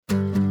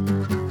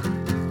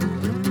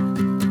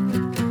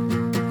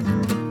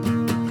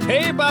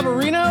Hey,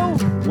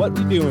 Barbarino, what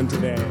we doing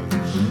today?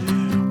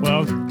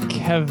 Well,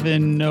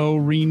 Kevin, no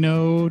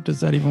Reno, does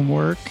that even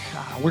work?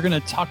 We're going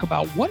to talk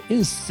about what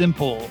is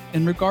simple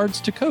in regards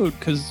to code,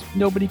 because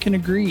nobody can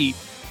agree.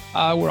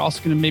 We're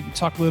also going to maybe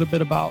talk a little bit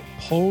about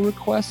pull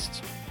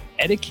request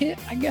etiquette,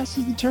 I guess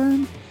is the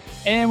term.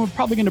 And we're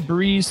probably going to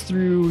breeze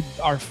through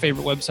our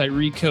favorite website,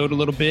 Recode, a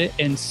little bit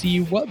and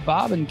see what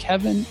Bob and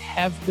Kevin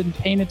have been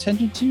paying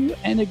attention to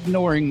and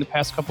ignoring the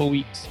past couple of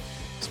weeks.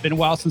 It's been a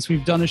while since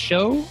we've done a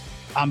show.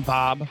 I'm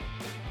Bob.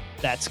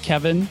 That's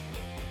Kevin.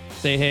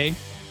 Say hey.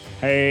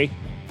 Hey.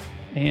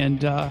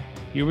 And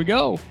here we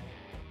go.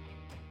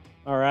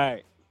 All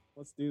right,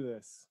 let's do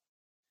this.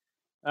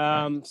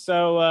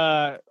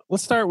 So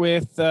let's start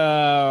with,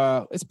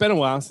 it's been a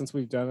while since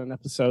we've done an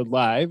episode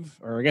live,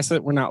 or I guess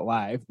that we're not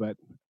live, but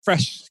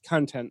fresh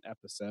content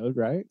episode,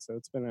 right? So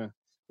it's been at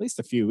least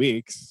a few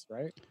weeks,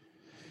 right?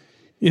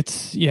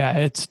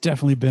 It's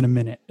definitely been a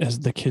minute,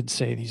 as the kids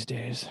say these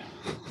days.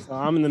 So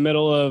I'm in the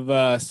middle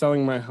of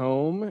selling my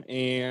home,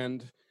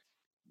 and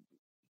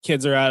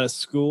kids are out of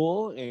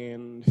school,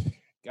 and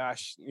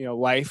gosh,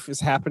 life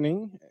is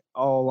happening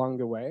all along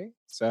the way.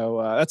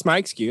 So that's my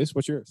excuse.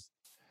 What's yours?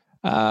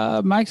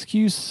 My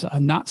excuse,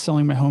 I'm not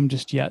selling my home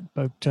just yet,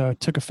 but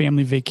took a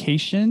family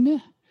vacation,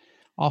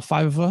 all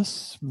five of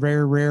us,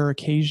 rare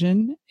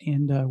occasion.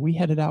 And we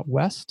headed out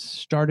west,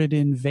 started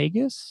in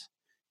Vegas,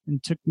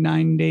 and took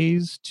 9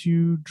 days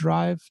to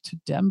drive to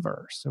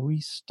Denver. So we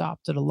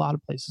stopped at a lot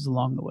of places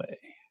along the way.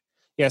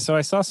 Yeah, so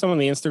I saw some of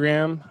the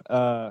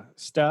Instagram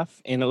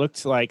stuff, and it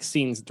looked like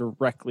scenes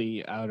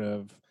directly out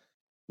of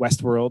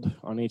Westworld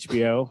on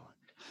HBO.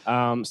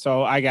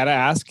 So I got to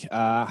ask,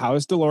 how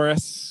is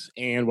Dolores,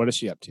 and what is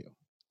she up to?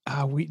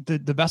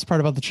 The best part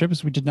about the trip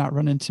is we did not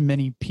run into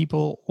many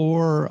people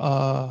or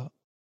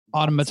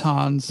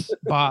automatons,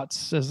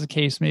 bots, as the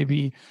case may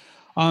be.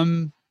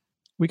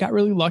 We got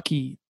really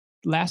lucky.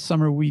 Last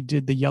summer, we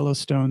did the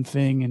Yellowstone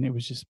thing, and it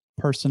was just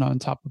person on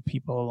top of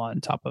people, on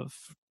top of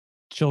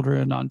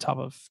children, on top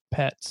of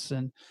pets.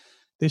 And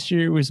this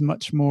year it was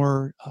much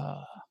more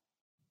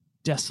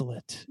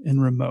desolate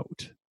and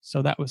remote.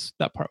 So that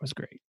part was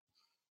great.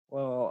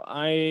 Well,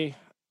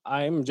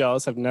 I'm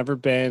jealous. I've never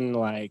been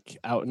like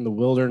out in the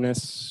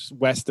wilderness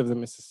west of the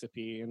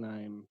Mississippi,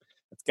 and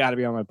it's got to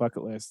be on my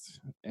bucket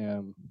list.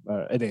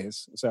 It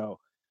is. So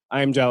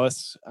I'm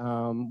jealous.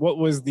 What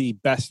was the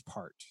best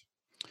part?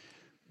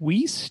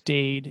 We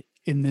stayed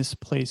in this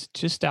place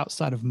just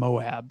outside of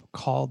Moab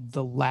called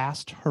the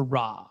Last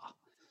Hurrah.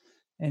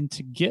 And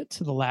to get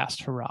to the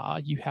Last Hurrah,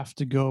 you have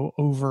to go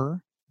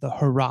over the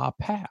Hurrah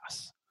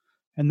Pass.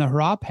 And the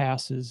Hurrah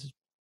Pass is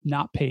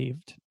not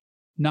paved,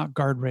 not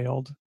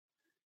guardrailed.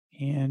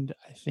 And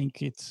I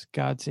think it's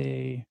got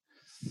a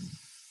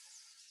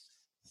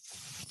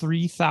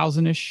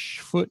 3,000-ish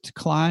foot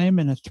climb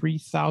and a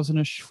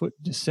 3,000-ish foot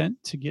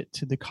descent to get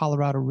to the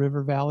Colorado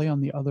River Valley on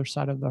the other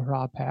side of the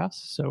Hurrah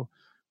Pass. So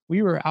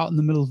we were out in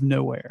the middle of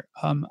nowhere.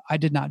 I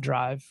did not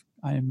drive.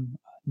 I'm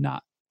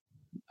not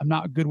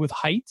good with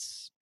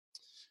heights,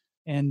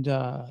 and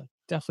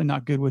definitely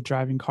not good with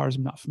driving cars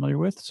I'm not familiar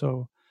with.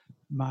 So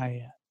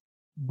my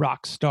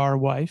rock star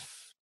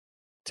wife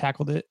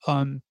tackled it.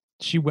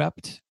 She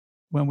wept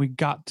when we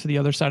got to the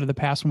other side of the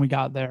pass. When we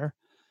got there,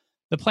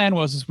 the plan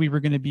was we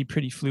were going to be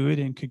pretty fluid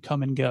and could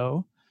come and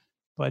go.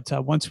 But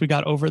once we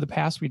got over the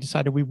pass, we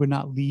decided we would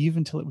not leave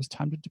until it was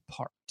time to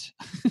depart.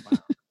 Wow.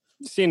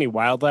 Did you see any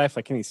wildlife,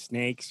 like any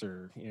snakes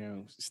or,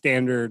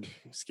 standard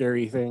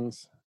scary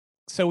things?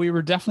 So we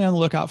were definitely on the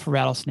lookout for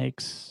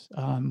rattlesnakes.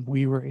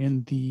 We were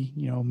in the,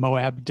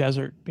 Moab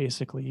desert,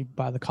 basically,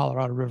 by the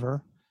Colorado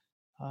River.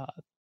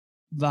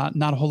 Not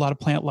a whole lot of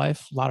plant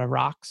life, a lot of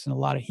rocks and a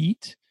lot of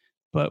heat,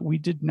 but we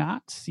did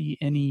not see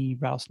any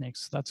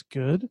rattlesnakes. So that's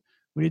good.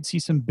 We did see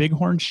some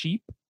bighorn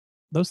sheep.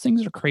 Those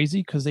things are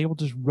crazy because they will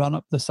just run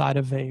up the side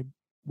of a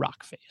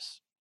rock face.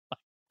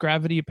 Like,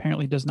 gravity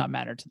apparently does not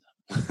matter to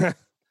them.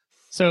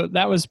 So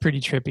that was pretty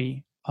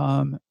trippy.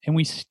 And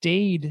we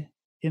stayed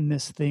in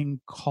this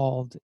thing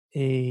called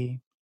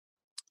a,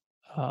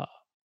 what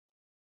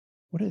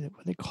do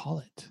they call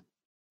it?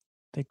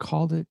 They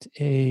called it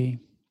a,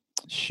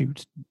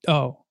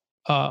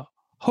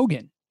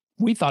 Hogan.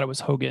 We thought it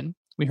was Hogan.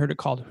 We heard it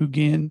called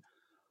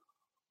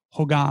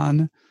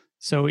Hogan.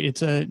 So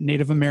it's a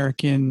Native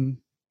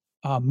American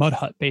mud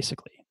hut,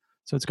 basically.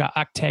 So it's got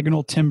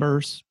octagonal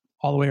timbers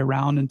all the way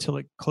around until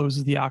it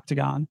closes the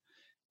octagon.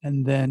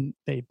 And then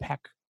they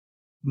pack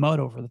mud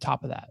over the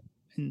top of that.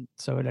 And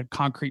so it had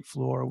concrete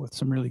floor with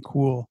some really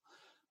cool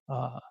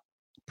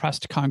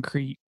pressed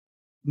concrete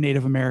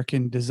Native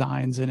American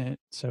designs in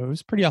it. So it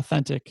was pretty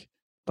authentic.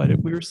 But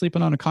we were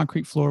sleeping on a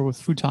concrete floor with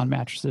futon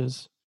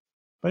mattresses.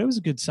 But it was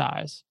a good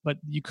size. But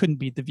you couldn't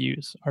beat the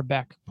views. Our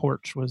back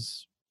porch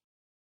was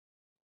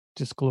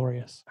just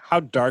glorious.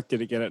 How dark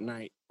did it get at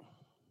night?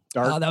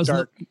 That was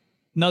dark.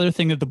 Another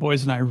thing that the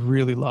boys and I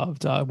really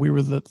loved.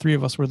 The three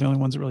of us were the only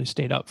ones that really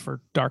stayed up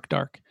for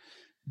dark.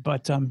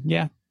 But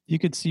you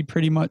could see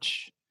pretty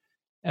much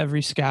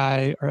every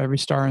sky or every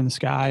star in the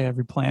sky,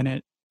 every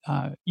planet.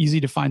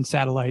 Easy to find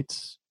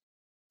satellites,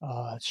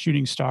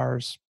 shooting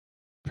stars.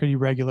 pretty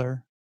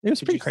regular. It was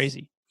Did pretty you crazy.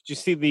 did you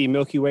see the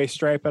Milky Way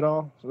stripe at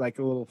all? Like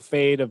a little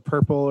fade of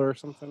purple or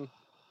something?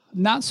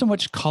 Not so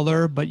much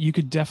color, but you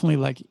could definitely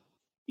like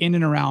in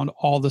and around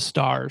all the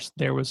stars,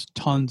 there was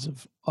tons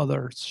of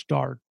other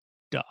star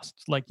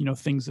dust, like,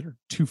 things that are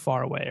too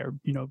far away or,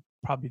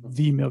 probably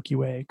the Milky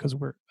Way, because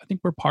I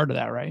think we're part of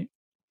that, right?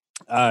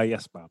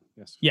 Yes, Bob.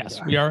 Yes. Yes,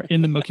 we are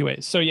in the Milky Way.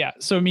 So yeah.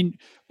 So I mean,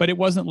 but it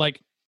wasn't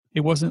like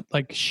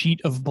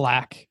sheet of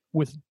black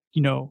with,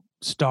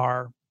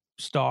 star.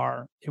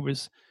 It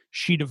was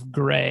sheet of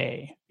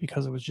gray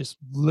because it was just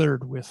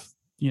littered with,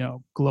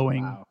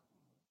 glowing. Wow.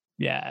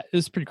 Yeah,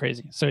 it's pretty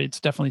crazy. So it's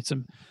definitely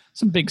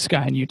some big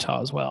sky in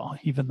Utah as well,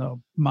 even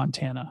though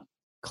Montana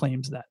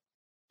claims that.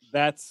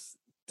 That's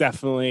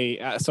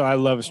definitely so. I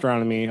love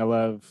astronomy. I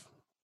love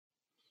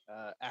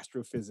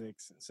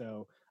astrophysics.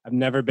 So I've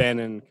never been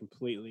in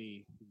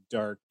completely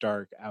dark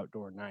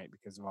outdoor night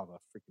because of all the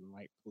freaking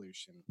light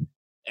pollution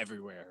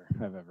everywhere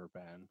I've ever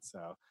been.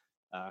 So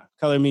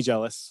color me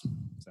jealous.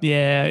 So.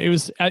 Yeah, it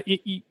was.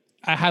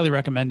 I highly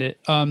recommend it.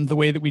 The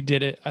way that we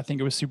did it, I think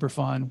it was super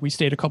fun. We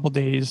stayed a couple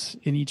days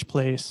in each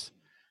place,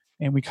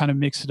 and we kind of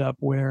mixed it up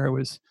where it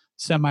was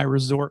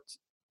semi-resort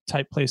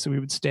type place that we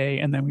would stay,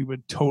 and then we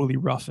would totally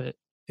rough it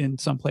in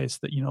some place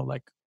that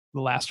like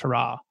the Last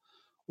Hurrah,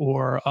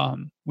 or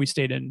we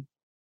stayed in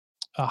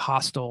a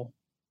hostel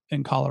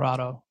in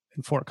Colorado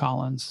in Fort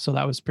Collins, so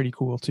that was pretty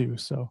cool too.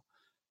 So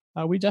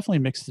we definitely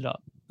mixed it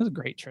up. It was a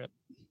great trip.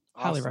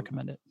 Highly Awesome.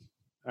 recommend it.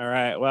 All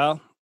right.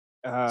 Well,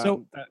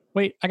 So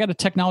wait, I got a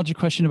technology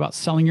question about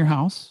selling your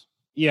house.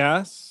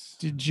 yes.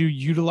 Did you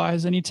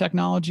utilize any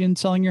technology in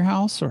selling your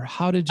house, or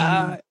how did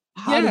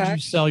you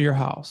sell your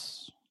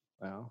house?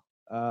 Well,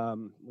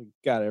 we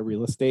got a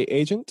real estate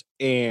agent,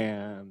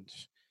 and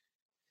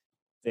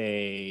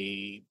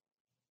they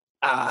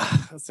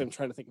so I'm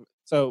trying to think of it.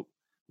 So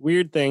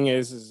weird thing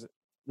is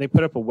they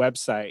put up a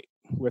website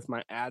with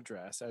my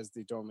address as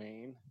the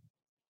domain,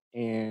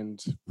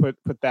 and put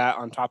that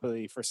on top of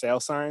the for sale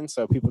sign.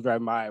 So people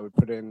driving by would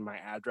put in my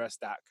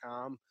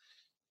address.com,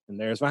 and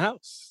there's my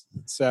house.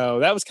 So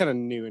that was kind of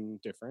new and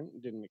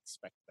different. Didn't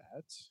expect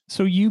that.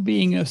 So you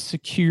being a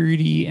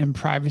security and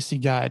privacy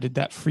guy, did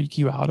that freak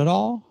you out at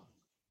all?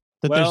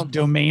 That there's a Well,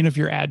 domain of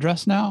your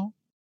address now?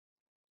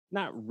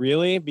 not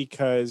really,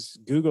 because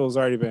Google's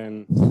already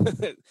been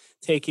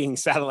taking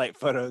satellite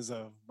photos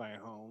of my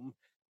home.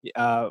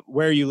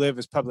 Where you live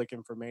is public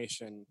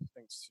information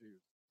thanks to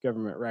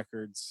government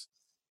records.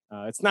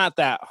 It's not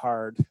that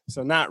hard,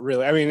 so not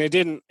really. I mean, it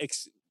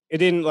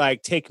didn't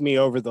like take me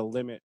over the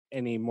limit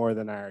any more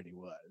than I already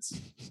was.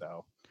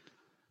 So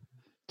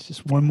It's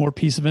just one more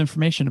piece of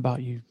information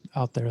about you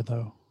out there,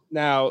 though.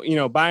 now,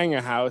 buying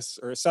a house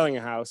or selling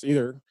a house,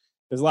 either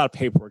there's a lot of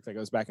paperwork that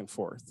goes back and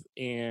forth,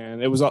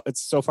 and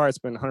it's so far it's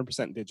been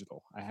 100%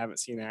 digital. I haven't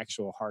seen an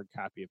actual hard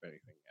copy of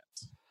anything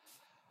yet.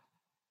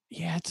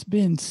 Yeah, it's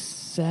been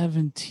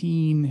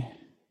 17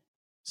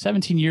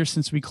 years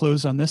since we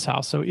closed on this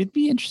house, so it'd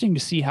be interesting to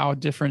see how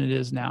different it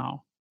is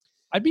now.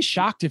 I'd be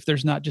shocked if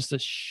there's not just a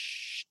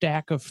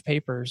stack of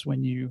papers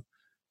when you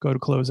go to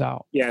close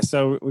out. Yeah,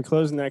 so we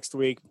close next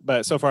week,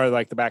 but so far,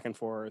 like the back and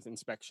forth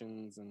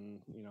inspections and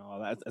all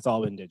that, it's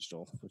all been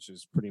digital, which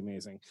is pretty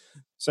amazing.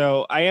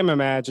 So I am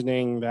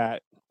imagining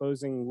that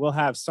closing will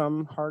have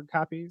some hard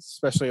copies,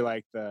 especially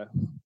like the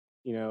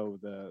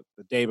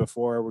day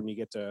before when you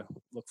get to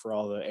look for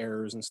all the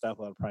errors and stuff.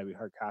 That'll probably be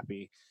hard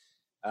copy.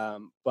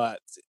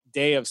 But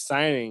day of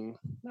signing,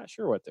 not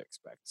sure what to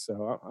expect.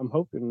 So I'm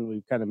hoping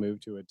we've kind of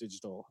moved to a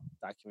digital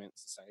document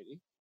society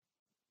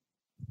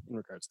in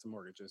regards to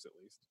mortgages, at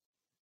least.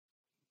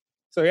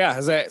 So yeah,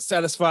 does that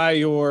satisfy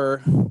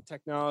your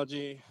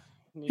technology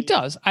needs? It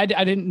does. I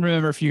didn't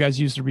remember if you guys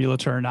used a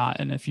realtor or not,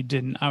 and if you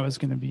didn't, I was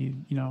going to be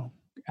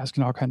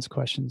asking all kinds of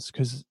questions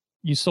because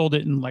you sold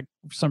it in like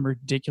some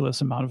ridiculous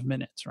amount of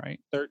minutes,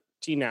 right?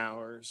 13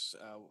 hours.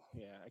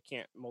 Yeah, I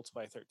can't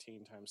multiply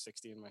 13 times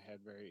 60 in my head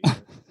very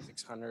easily.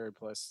 600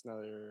 plus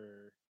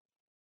another.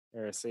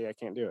 See, I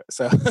can't do it.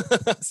 So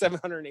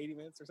 780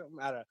 minutes or something.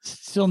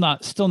 Still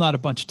not a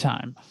bunch of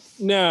time.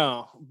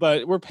 No,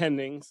 but we're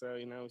pending, so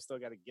we still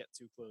got to get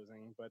to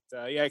closing. But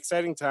yeah,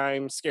 exciting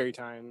times, scary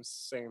times.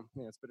 Same.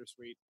 Yeah, it's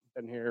bittersweet.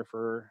 Been here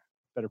for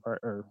better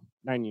part or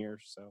 9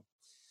 years, so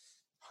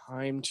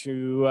time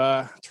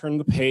to turn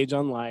the page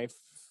on life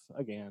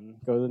again.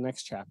 Go to the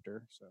next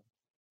chapter.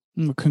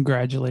 So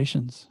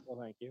Congratulations. well,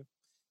 thank you.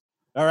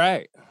 All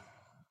right.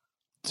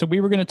 So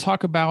we were going to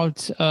talk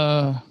about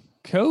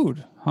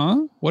code, huh?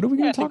 What are we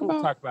going to talk about?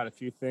 We'll talk about a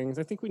few things.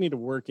 I think we need to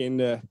work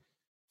into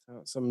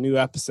some new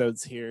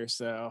episodes here,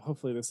 so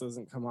hopefully this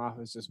doesn't come off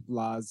as just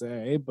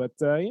blasé, but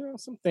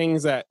some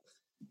things that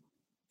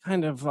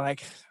kind of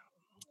like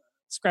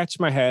scratch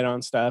my head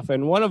on stuff.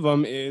 And one of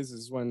them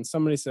is when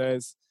somebody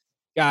says,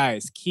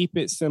 guys, keep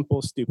it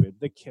simple, stupid,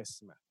 the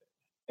KISS method.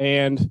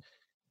 And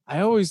I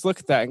always look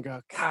at that and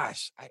go,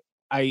 gosh,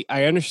 I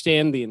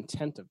understand the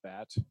intent of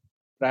that,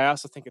 but I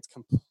also think it's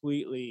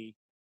completely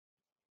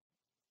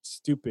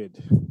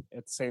stupid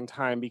at the same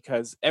time,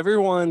 because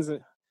everyone's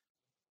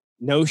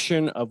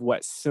notion of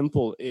what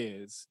simple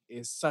is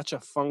such a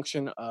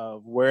function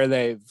of where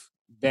they've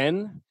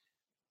been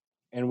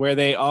and where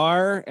they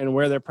are and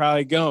where they're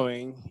probably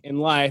going in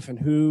life and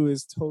who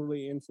is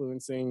totally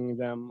influencing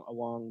them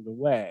along the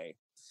way.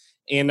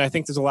 And I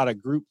think there's a lot of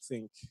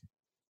groupthink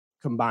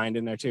combined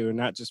in there too, and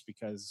not just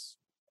because,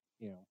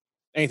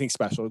 anything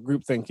special.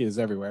 Groupthink is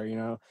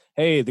everywhere.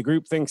 Hey, the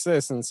group thinks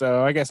this, and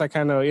so I guess I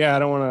kind of I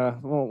don't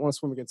want to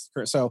swim against the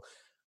current. So,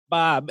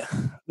 Bob,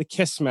 the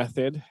KISS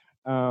method.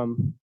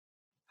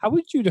 How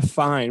would you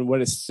define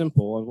what is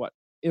simple and what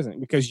isn't?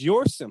 Because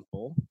your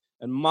simple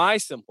and my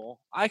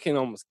simple, I can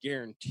almost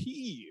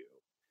guarantee you,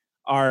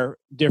 are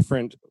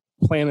different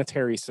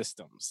planetary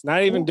systems.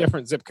 Not even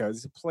different zip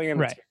codes, planetary.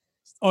 Right.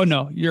 Oh,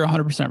 no, you're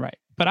 100% right.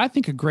 But I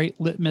think a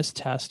great litmus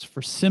test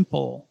for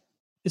simple,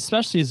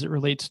 especially as it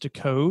relates to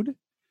code,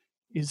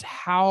 is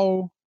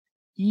how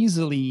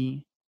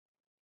easily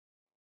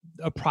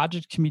a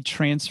project can be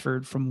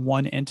transferred from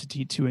one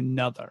entity to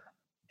another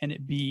and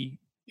it be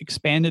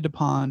expanded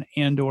upon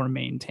and or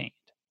maintained.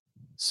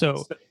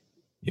 So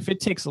if it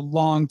takes a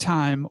long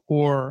time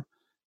or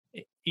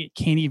it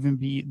can't even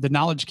be, the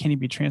knowledge can't even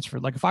be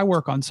transferred. Like if I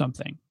work on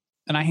something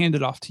and I hand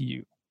it off to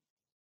you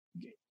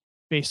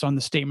based on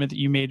the statement that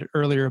you made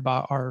earlier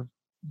about our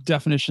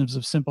definitions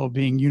of simple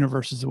being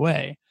universes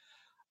away,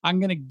 I'm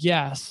going to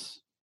guess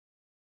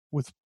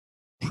with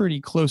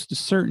pretty close to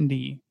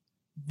certainty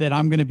that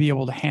I'm going to be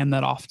able to hand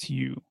that off to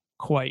you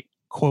quite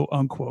quote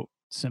unquote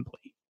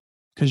simply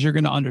because you're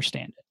going to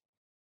understand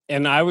it.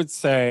 And I would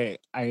say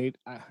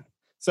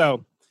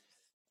so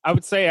I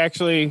would say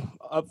actually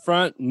up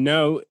front,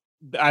 no,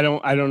 I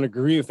don't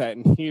agree with that,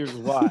 and here's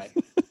why.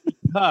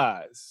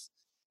 Because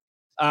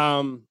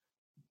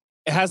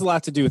it has a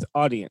lot to do with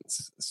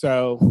audience.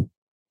 So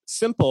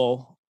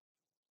simple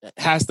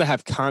has to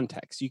have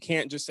context. You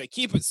can't just say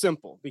keep it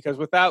simple, because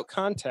without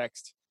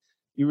context,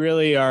 you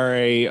really are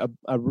a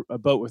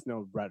boat with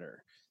no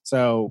rudder.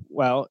 So,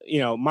 well,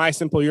 my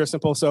simple, your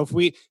simple. So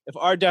if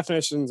our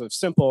definitions of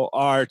simple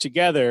are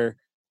together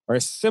or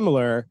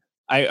similar,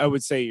 I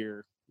would say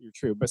you're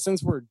true. But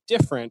since we're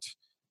different,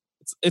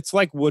 it's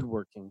like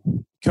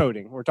woodworking,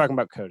 coding. We're talking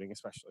about coding,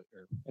 especially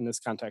in this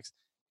context.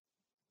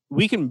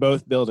 We can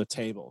both build a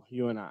table,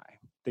 you and I.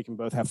 They can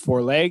both have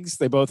 4 legs.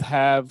 They both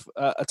have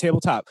a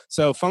tabletop.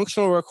 So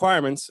functional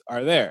requirements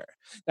are there.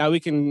 Now we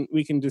can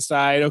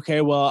decide, okay,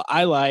 well,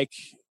 I like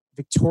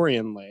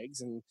Victorian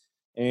legs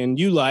and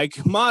you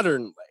like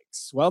modern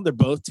legs. Well, they're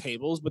both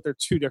tables, but they're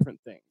 2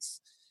 different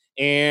things.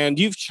 And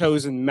you've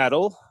chosen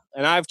metal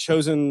and I've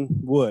chosen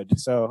wood.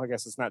 So I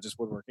guess it's not just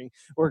woodworking.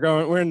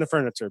 We're in the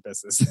furniture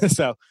business.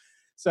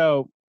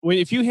 So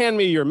if you hand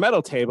me your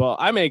metal table,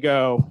 I may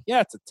go,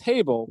 yeah, it's a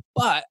table,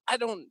 but I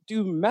don't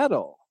do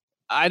metal.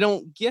 I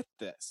don't get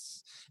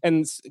this.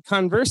 And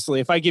conversely,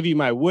 if I give you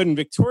my wooden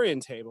Victorian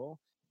table,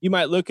 you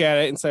might look at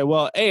it and say,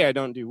 well, A, I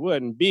don't do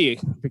wood, and B,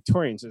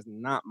 Victorian's just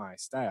not my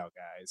style,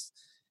 guys.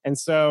 And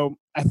so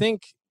I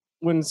think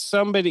when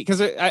somebody,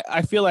 because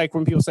I feel like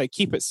when people say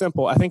keep it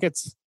simple, I think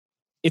it's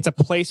a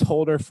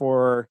placeholder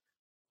for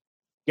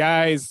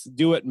guys,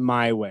 do it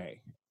my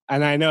way.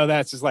 And I know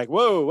that's just like,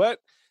 whoa, what?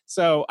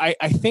 So I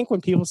think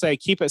when people say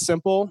keep it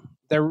simple,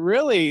 they're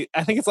really,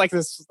 I think it's like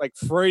this like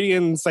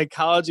Freudian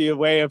psychology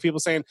way of people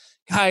saying,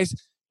 guys,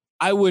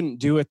 I wouldn't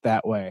do it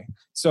that way.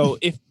 So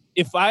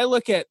if I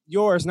look at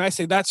yours and I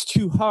say that's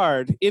too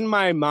hard, in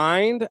my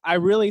mind, I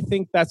really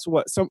think that's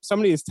what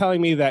somebody is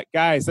telling me, that,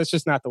 guys, that's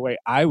just not the way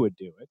I would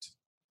do it.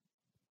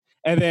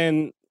 And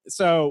then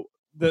so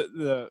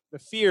the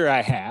fear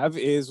I have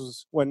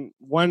is when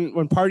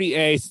party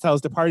A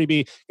tells the party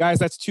B, guys,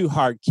 that's too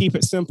hard, keep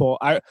it simple.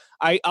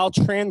 I'll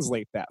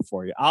translate that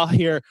for you. I'll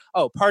hear,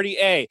 oh, party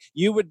A,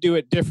 you would do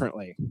it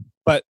differently,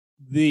 but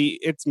the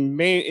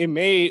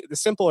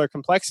simpler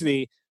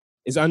complexity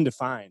is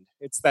undefined.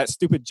 It's that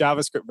stupid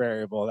JavaScript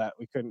variable that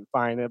we couldn't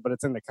find it, but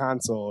it's in the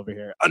console over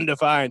here,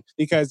 undefined,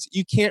 because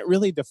you can't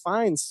really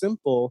define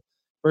simple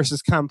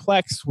versus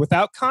complex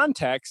without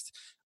context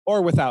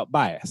or without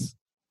bias.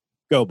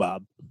 Go,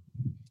 Bob.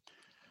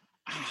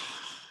 I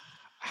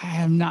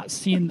have not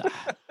seen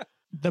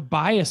the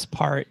bias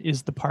part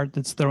is the part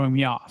that's throwing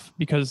me off,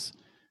 because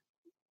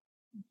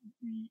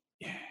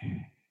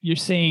you're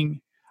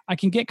saying I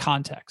can get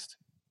context.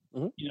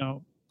 Mm-hmm.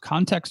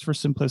 Context for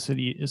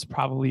simplicity is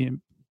probably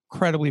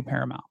incredibly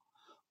paramount.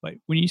 But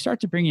when you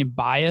start to bring in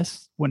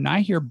bias, when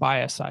I hear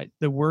bias,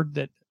 the word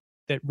that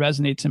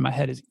resonates in my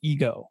head is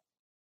ego.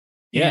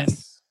 Yes. And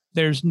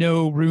there's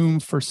no room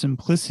for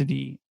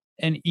simplicity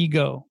and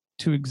ego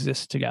to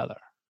exist together.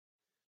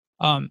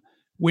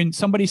 When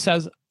somebody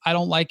says, I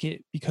don't like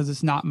it because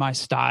it's not my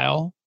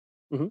style,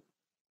 mm-hmm.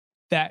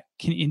 that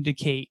can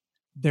indicate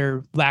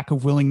their lack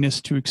of willingness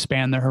to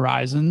expand their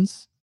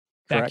horizons.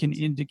 Correct. That can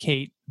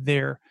indicate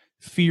their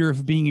fear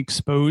of being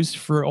exposed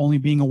for only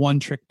being a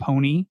one-trick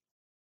pony.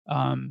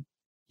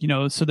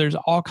 So there's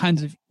all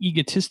kinds of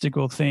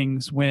egotistical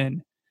things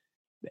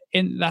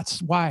and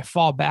that's why I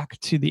fall back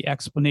to the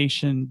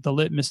explanation, the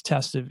litmus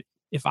test of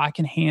if I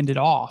can hand it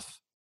off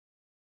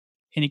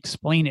and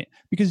explain it,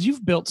 because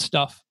you've built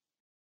stuff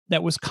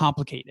that was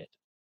complicated,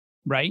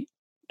 right?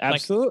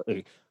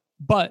 Absolutely.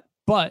 But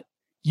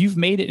you've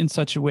made it in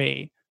such a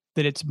way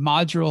that it's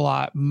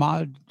modular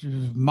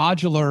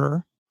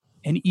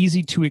and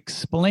easy to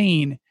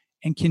explain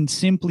and can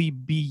simply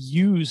be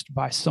used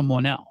by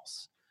someone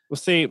else. Well,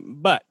 see,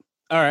 but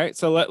all right.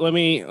 So let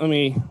me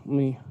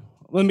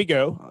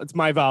go. It's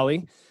my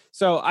volley.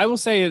 So I will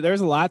say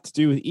there's a lot to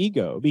do with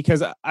ego,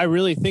 because I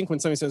really think when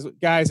somebody says,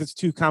 "Guys, it's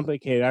too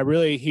complicated," I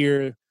really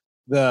hear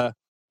the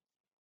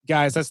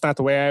guys, that's not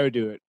the way I would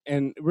do it.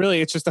 And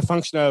really, it's just a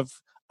function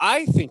of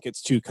I think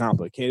it's too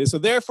complicated. So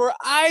therefore,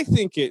 I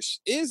think it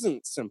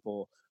isn't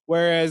simple.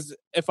 Whereas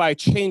if I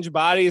change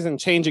bodies and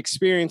change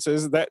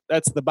experiences,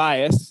 that's the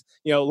bias,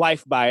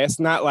 life bias,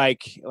 not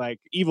like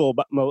evil,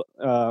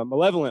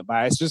 malevolent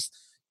bias, just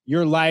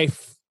your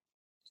life,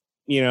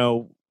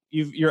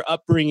 your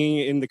upbringing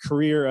in the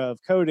career of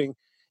coding.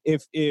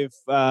 If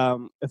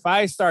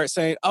I start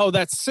saying, "Oh,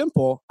 that's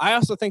simple," I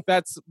also think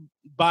that's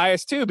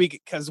biased too,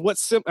 because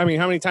what's simple? I mean,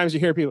 how many times you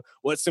hear people,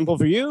 "What's simple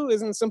for you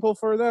isn't simple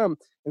for them,"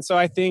 and so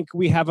I think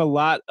we have a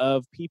lot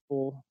of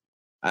people.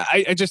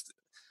 I just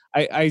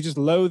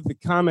loathe the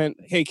comment,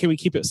 "Hey, can we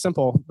keep it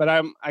simple?" But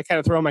I kind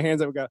of throw my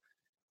hands up and go,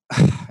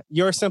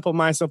 "Your simple,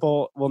 my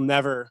simple will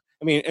never."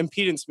 I mean,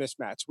 impedance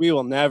mismatch. We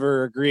will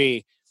never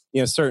agree.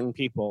 Certain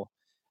people,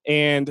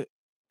 and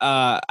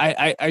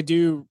I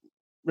do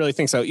really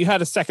think so. You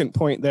had a second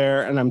point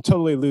there, and I'm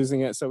totally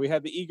losing it. So we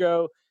had the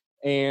ego,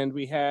 and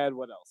we had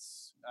what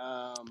else?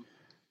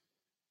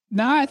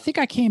 No, I think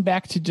I came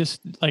back to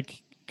just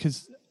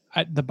because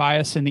the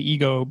bias and the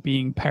ego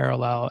being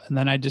parallel, and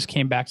then I just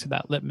came back to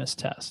that litmus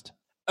test.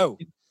 Oh,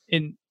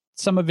 and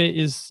some of it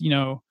is,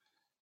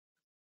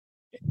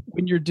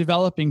 when you're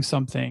developing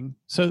something.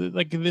 So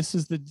this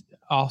is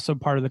also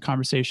part of the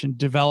conversation: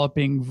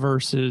 developing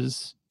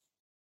versus,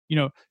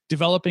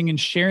 developing and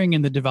sharing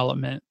in the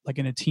development, like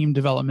in a team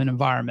development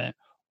environment,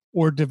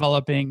 or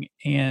developing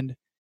and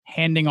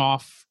handing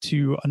off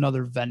to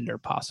another vendor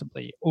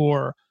possibly,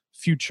 or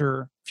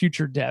future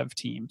dev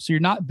team. So you're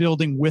not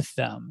building with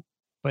them,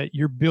 but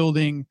you're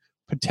building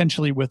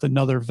potentially with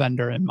another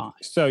vendor in mind.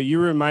 So you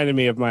reminded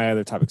me of my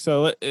other topic.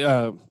 So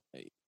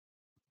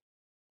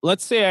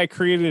let's say I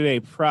created a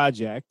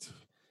project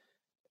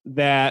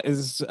that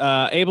is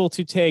able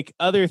to take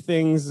other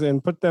things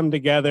and put them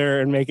together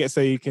and make it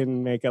so you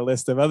can make a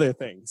list of other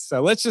things.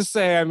 So let's just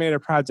say I made a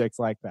project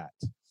like that.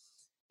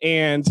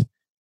 And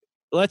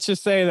let's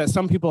just say that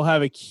some people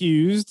have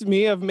accused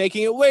me of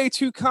making it way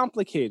too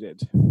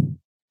complicated.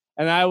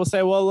 And I will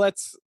say, well,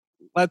 let's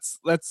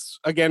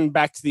again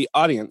back to the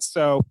audience.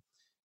 So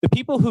the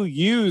people who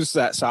use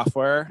that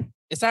software,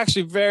 it's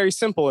actually very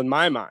simple in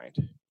my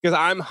mind, because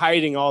I'm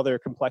hiding all their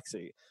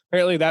complexity.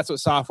 Apparently, that's what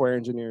software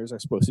engineers are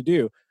supposed to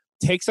do.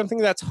 Take something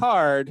that's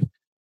hard,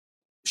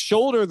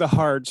 shoulder the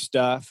hard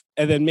stuff,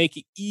 and then make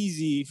it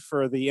easy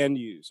for the end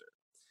user.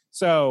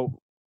 So,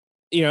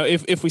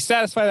 if we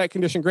satisfy that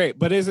condition, great.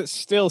 But is it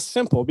still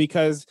simple?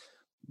 Because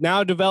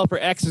now developer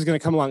X is going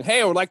to come along.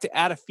 "Hey, I would like to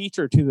add a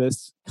feature to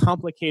this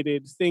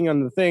complicated thing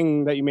on the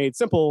thing that you made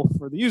simple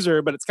for the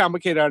user, but it's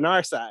complicated on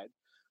our side."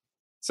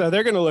 So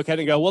they're going to look at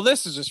it and go, "Well,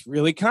 this is just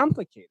really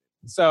complicated."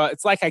 So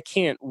it's like I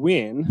can't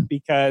win,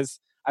 because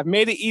I've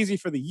made it easy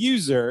for the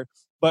user,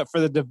 but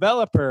for the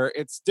developer,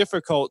 it's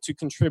difficult to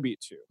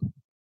contribute to.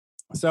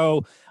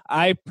 So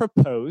I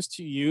propose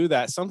to you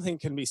that something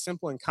can be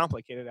simple and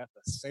complicated at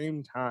the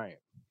same time.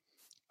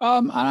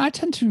 I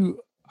tend to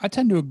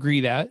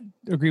agree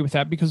with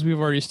that, because we've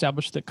already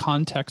established that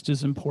context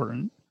is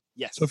important.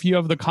 Yes. So if you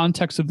have the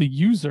context of the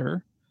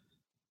user,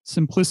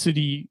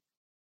 simplicity,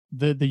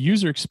 the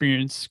user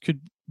experience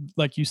could,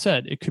 like you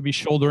said, it could be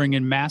shouldering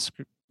and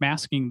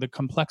masking the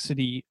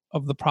complexity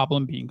of the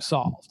problem being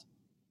solved.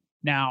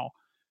 Now,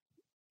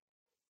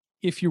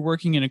 if you're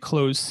working in a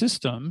closed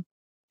system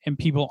and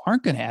people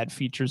aren't going to add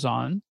features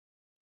on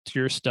to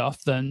your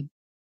stuff, then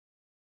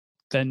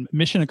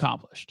mission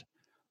accomplished.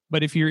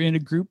 But if you're in a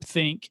group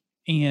think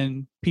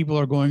and people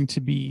are going to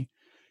be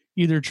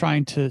either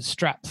trying to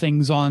strap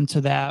things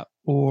onto that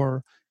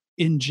or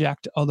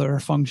inject other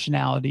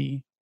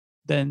functionality,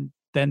 then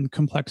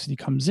complexity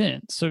comes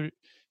in. So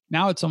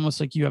now it's almost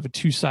like you have a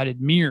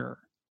two-sided mirror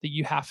that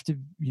you have to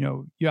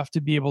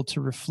be able to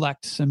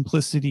reflect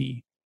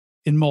simplicity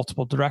in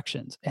multiple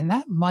directions, and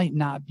that might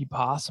not be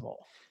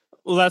possible.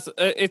 Well, I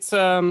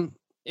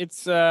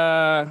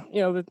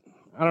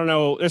don't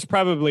know. There's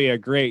probably a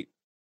great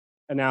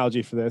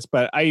analogy for this,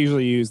 but I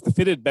usually use the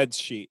fitted bed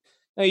sheet.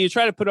 Now you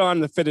try to put on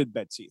the fitted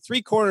bed sheet.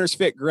 3 corners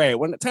fit great.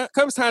 When it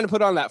comes time to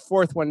put on that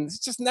fourth one, it's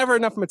just never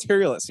enough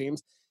material, it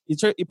seems. You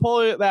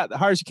pull it that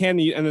hard as you can,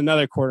 and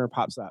another corner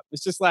pops up.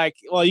 It's just like,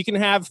 well, you can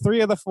have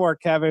 3 of the 4,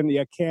 Kevin.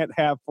 You can't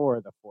have 4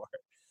 of the 4.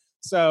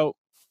 So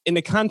in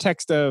the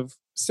context of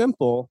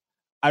simple,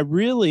 I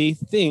really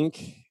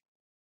think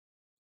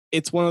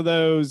it's one of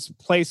those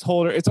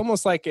placeholder. It's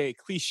almost like a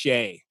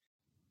cliche.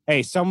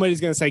 Hey, somebody's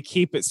going to say,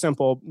 keep it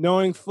simple,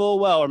 knowing full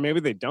well, or maybe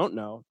they don't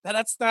know, that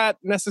that's not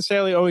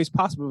necessarily always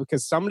possible,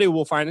 because somebody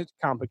will find it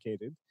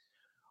complicated,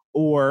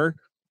 or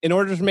in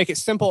order to make it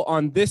simple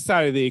on this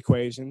side of the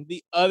equation,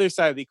 the other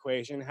side of the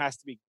equation has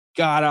to be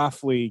god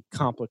awfully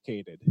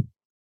complicated.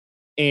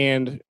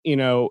 And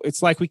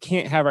it's like we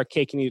can't have our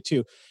cake and eat it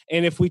too.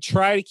 And if we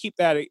try to keep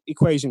that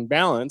equation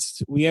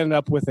balanced, we end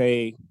up with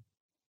a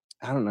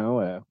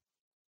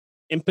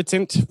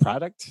impotent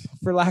product,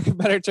 for lack of a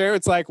better term.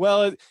 It's like,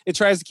 well, it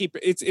tries to keep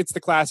it's the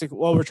classic,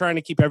 well, we're trying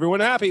to keep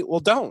everyone happy. Well,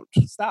 don't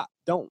stop,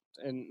 don't.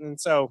 And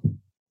so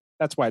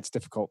that's why it's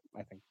difficult,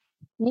 I think.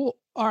 Well,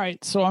 all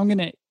right. So I'm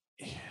going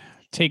to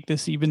take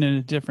this even in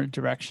a different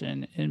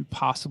direction and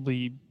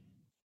possibly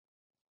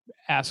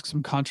ask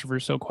some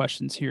controversial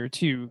questions here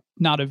too.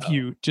 Not of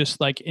you, just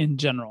like in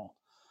general.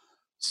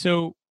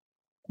 So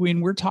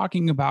when we're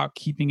talking about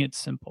keeping it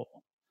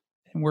simple,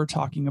 and we're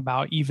talking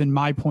about even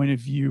my point of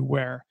view,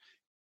 where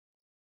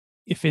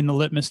if in the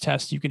litmus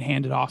test you can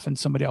hand it off and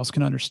somebody else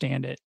can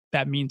understand it,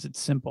 that means it's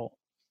simple.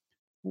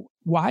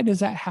 Why does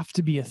that have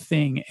to be a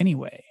thing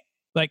anyway?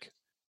 Like,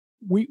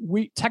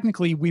 we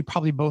technically, we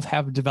probably both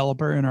have a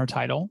developer in our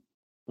title.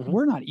 Mhm.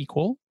 We're not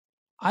equal.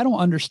 I don't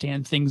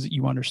understand things that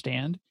you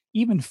understand,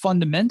 even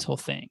fundamental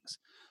things.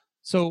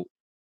 So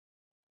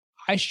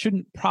I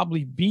shouldn't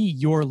probably be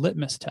your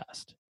litmus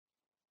test.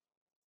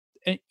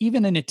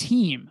 Even in a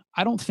team,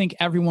 I don't think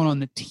everyone on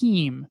the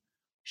team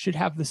should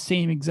have the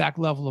same exact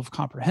level of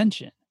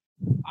comprehension.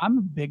 I'm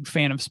a big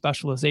fan of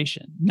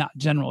specialization, not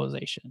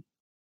generalization.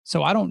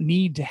 So I don't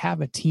need to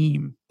have a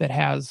team that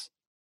has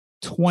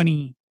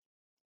 20,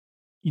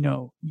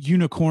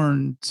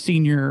 unicorn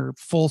senior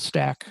full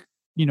stack,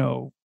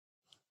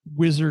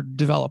 wizard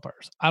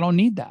developers. I don't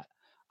need that.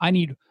 I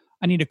need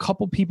a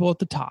couple people at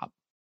the top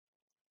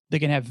that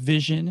can have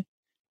vision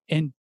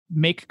and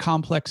make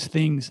complex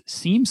things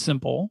seem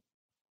simple.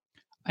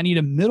 I need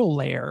a middle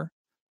layer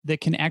that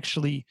can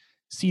actually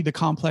see the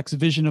complex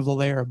vision of the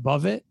layer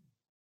above it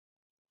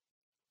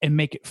and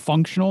make it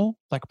functional,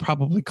 like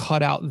probably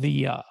cut out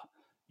the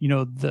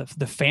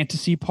the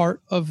fantasy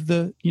part of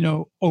the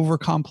over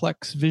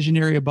complex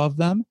visionary above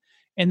them.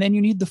 And then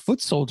you need the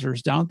foot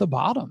soldiers down at the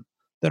bottom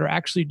that are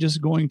actually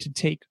just going to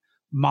take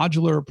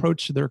modular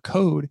approach to their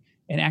code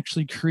and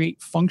actually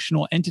create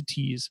functional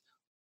entities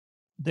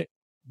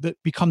that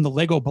become the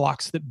Lego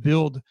blocks that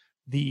build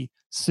the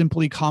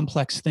simply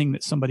complex thing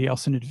that somebody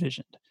else had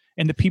envisioned.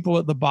 And the people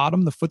at the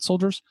bottom, the foot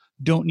soldiers,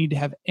 don't need to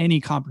have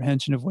any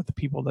comprehension of what the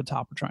people at the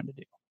top are trying to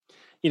do.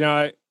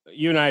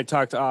 You and I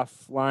talked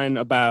offline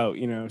about,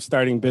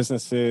 starting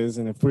businesses.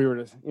 And if we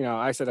were to,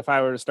 I said, if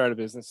I were to start a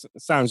business,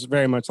 it sounds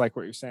very much like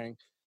what you're saying,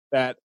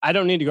 that I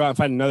don't need to go out and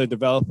find another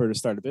developer to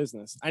start a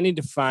business. I need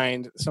to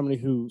find somebody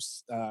who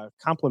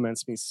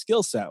complements me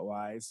skill set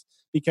wise,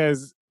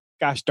 because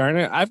gosh darn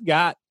it, I've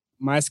got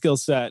my skill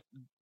set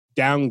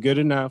down good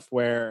enough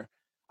where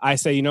I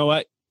say, you know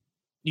what,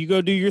 you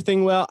go do your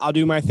thing well, I'll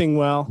do my thing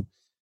well,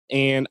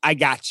 and I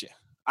got you.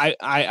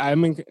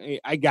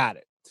 I got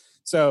it.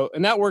 So,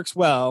 and that works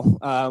well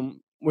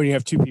when you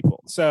have two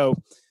people. So,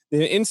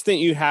 the instant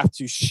you have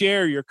to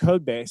share your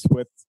code base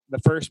with the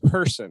first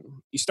person,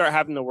 you start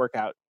having to work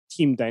out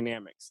team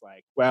dynamics.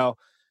 Like, well,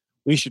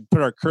 we should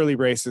put our curly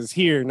braces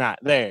here, not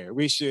there.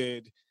 We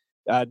should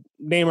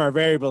name our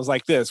variables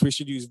like this. We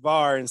should use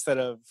var instead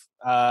of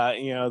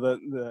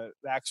the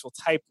actual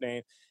type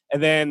name.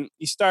 And then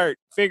you start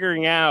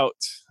figuring out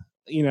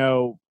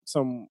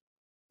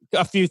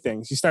a few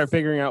things. You start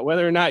figuring out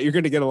whether or not you're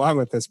going to get along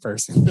with this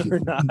person or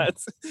not,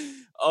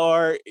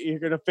 or you're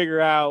going to figure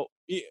out.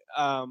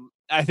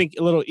 I think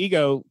a little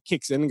ego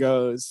kicks in and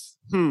goes,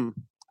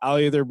 I'll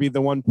either be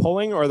the one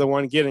pulling or the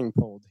one getting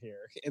pulled here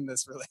in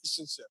this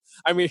relationship.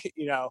 I mean,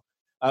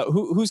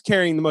 who's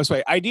carrying the most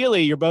weight?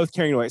 Ideally, you're both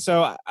carrying the weight.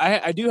 So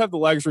I do have the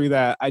luxury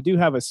that I do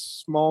have a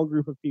small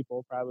group of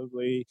people,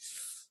 probably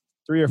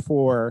 3 or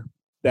 4,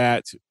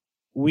 that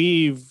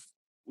we've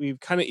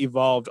kind of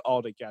evolved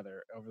all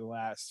together over the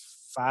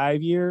last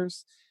 5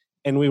 years,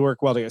 and we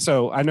work well together.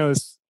 So I know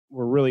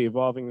we're really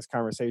evolving this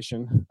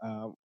conversation,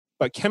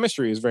 but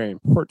chemistry is very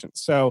important.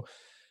 So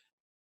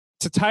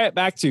to tie it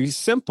back to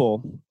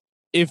simple,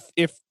 if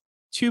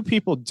 2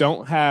 people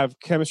don't have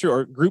chemistry,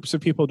 or groups of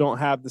people don't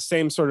have the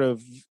same sort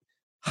of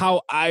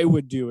how I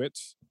would do it,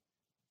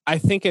 I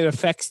think it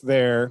affects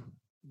their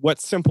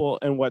what's simple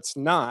and what's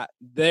not.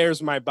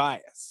 There's my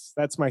bias.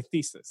 That's my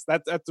thesis.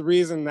 That's the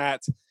reason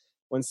that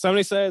when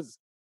somebody says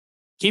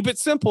keep it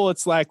simple,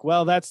 it's like,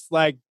 well, that's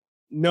like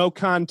no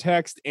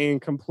context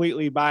and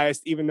completely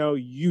biased, even though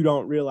you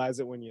don't realize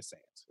it when you say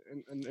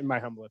it, in my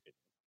humble opinion.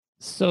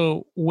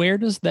 So where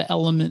does the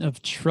element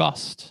of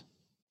trust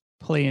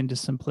play into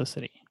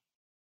simplicity?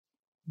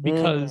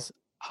 Because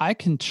I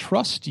can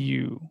trust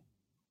you.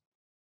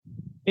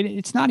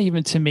 It's not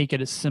even to make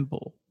it as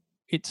simple.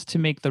 It's to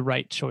make the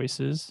right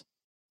choices.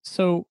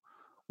 So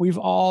we've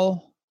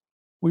all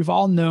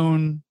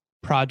known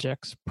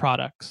products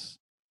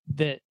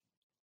that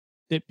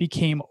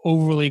became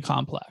overly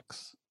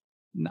complex.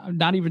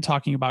 Not even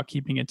talking about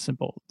keeping it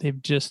simple.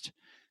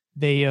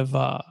 They have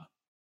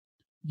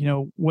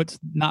what's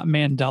not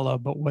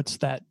Mandela, but what's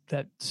that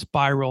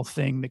spiral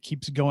thing that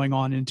keeps going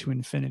on into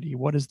infinity?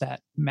 What is that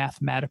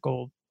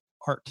mathematical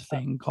art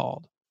thing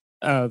called?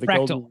 The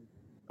Fractal. golden.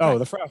 Oh,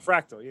 the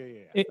fractal.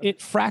 Yeah. It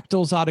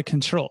fractals out of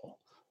control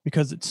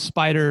because it's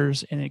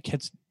spiders, and it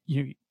gets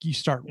you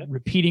start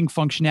repeating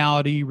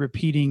functionality,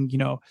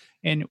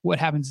 and what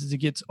happens is it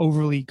gets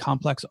overly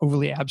complex,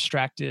 overly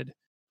abstracted,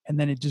 and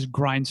then it just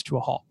grinds to a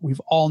halt.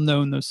 We've all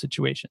known those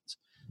situations.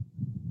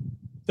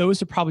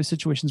 Those are probably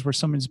situations where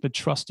someone's been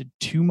trusted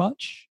too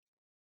much,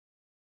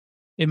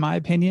 in my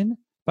opinion.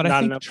 But Not I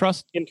think enough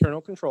trust,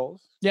 internal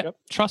controls.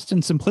 trust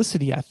and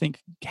simplicity, I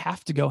think,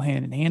 have to go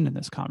hand in hand in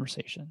this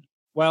conversation.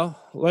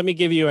 Well, let me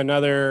give you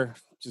another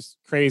just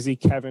crazy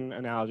Kevin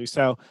analogy.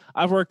 So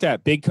I've worked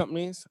at big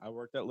companies. I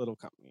worked at little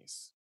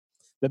companies.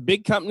 The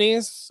big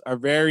companies are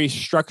very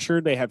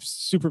structured. They have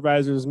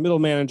supervisors, middle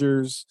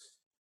managers,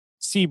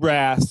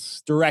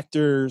 brass,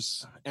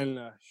 directors, and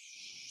a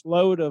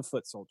load of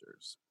foot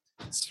soldiers.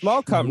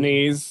 Small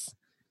companies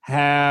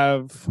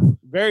have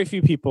very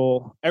few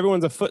people.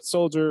 Everyone's a foot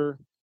soldier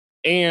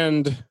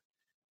and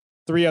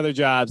 3 other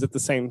jobs at the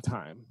same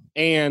time.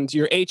 And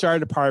your HR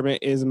department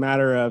is a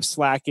matter of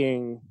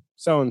slacking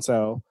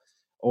so-and-so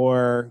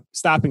or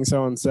stopping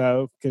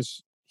so-and-so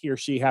because he or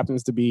she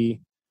happens to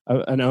be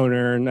an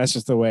owner, and that's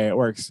just the way it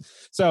works.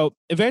 So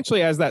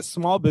eventually, as that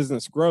small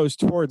business grows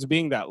towards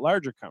being that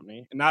larger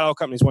company, and not all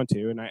companies want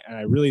to, and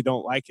I really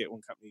don't like it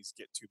when companies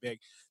get too big,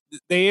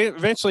 they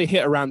eventually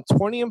hit around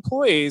 20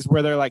 employees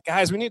where they're like,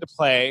 guys, we need to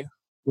play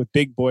with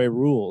big boy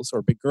rules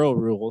or big girl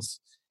rules.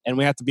 And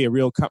we have to be a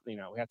real company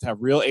now. We have to have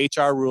real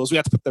HR rules. We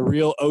have to put the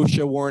real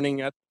OSHA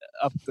warning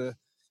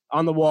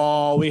on the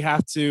wall. We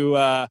have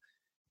to,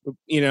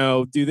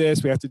 do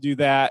this. We have to do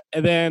that.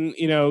 And then,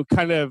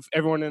 kind of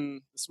everyone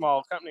in the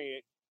small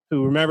company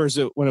who remembers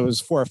it when it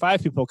was 4 or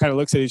 5 people kind of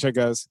looks at each other and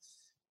goes,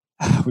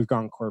 we've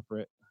gone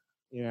corporate,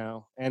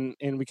 and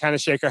we kind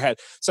of shake our head.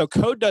 So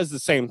code does the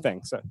same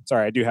thing. So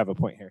sorry, I do have a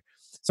point here.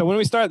 So when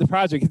we start the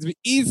project, it's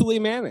easily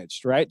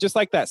managed, right? Just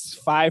like that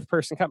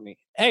 5-person company.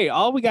 Hey,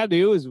 all we got to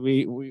do is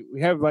we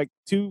have like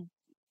two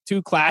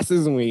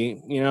classes and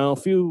a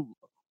few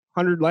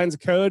hundred lines of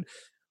code.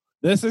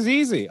 This is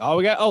easy. All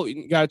we got,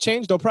 you got to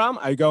change, no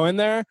problem. I go in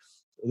there.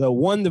 The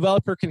one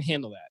developer can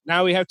handle that.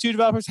 Now we have 2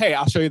 developers. Hey,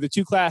 I'll show you the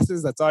 2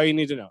 classes. That's all you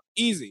need to know.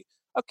 Easy.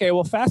 Okay,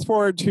 well, fast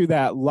forward to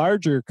that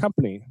larger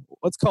company.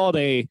 Let's call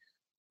it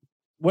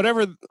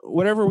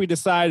whatever we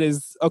decide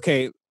is,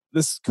 okay,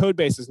 this code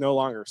base is no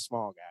longer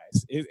small,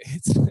 guys.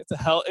 It's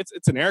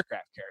an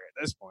aircraft carrier at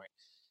this point.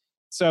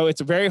 So it's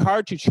very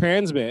hard to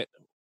transmit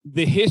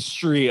the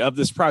history of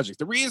this project.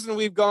 The reason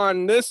we've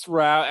gone this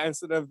route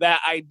instead of that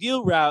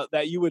ideal route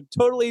that you would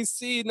totally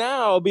see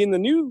now being the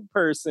new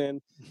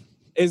person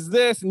is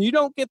this, and you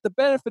don't get the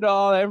benefit of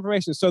all that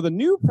information. So the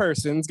new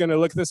person's going to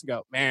look at this and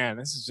go, man,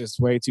 this is just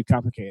way too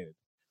complicated.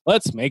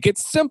 Let's make it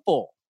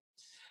simple.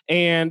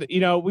 And,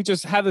 we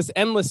just have this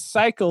endless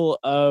cycle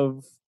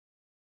of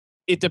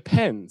it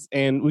depends,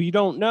 and we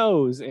don't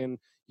knows, and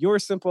your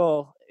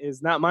simple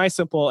is not my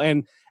simple.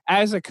 And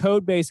as a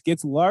code base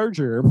gets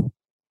larger,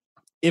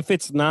 if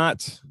it's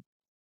not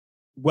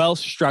well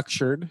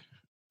structured,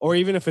 or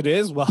even if it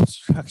is well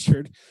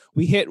structured,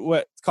 we hit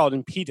what's called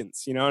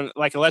impedance,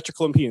 like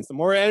electrical impedance. The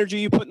more energy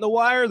you put in the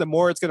wire, the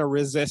more it's going to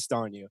resist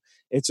on you.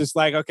 It's just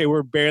like, okay,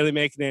 we're barely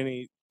making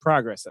any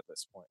progress at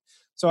this point.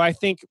 So I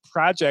think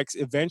projects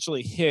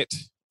eventually hit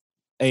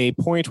a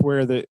point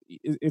where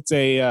it's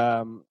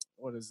a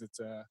what is it?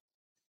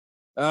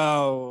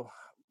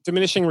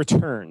 Diminishing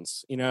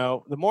returns.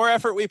 The more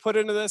effort we put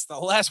into this, the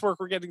less work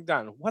we're getting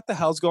done. What the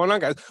hell's going on,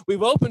 guys?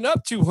 We've opened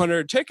up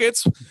 200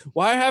 tickets.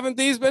 Why haven't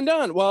these been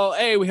done? Well,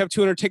 we have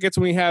 200 tickets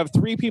and we have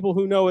 3 people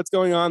who know what's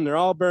going on. They're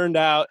all burned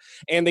out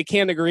and they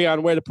can't agree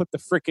on where to put the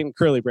freaking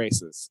curly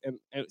braces. And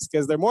it's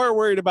because they're more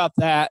worried about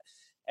that.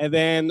 And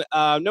then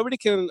nobody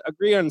can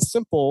agree on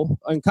simple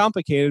and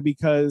complicated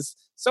because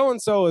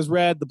so-and-so has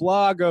read the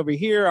blog over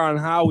here on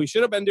how we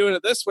should have been doing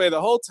it this way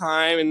the whole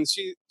time. And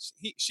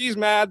she's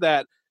mad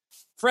that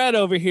Fred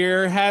over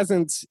here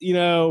hasn't,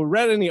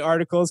 read any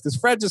articles because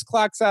Fred just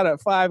clocks out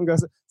at 5 and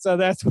goes. So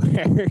that's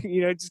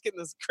where, just getting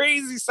this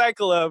crazy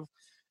cycle of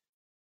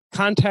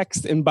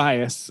context and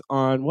bias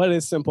on what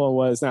is simple and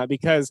what is not.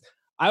 Because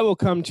I will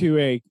come to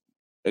a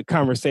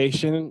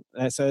conversation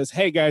that says,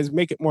 hey, guys,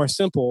 make it more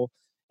simple.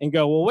 And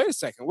go, well, wait a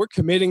second. They're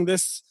committing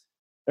this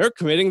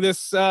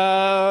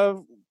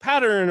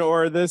pattern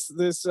or this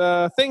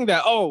thing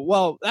that,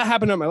 that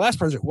happened on my last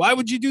project. Why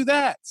would you do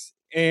that?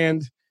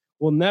 And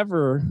we'll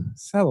never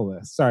settle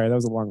this. Sorry, that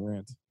was a long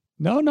rant.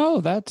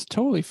 No, that's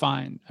totally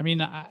fine. I mean,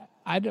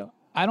 I don't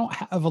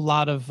have a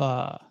lot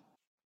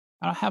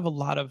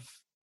of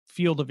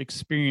field of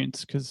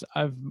experience because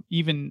I've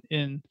even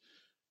in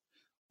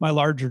my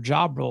larger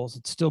job roles,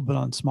 it's still been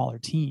on smaller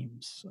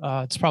teams.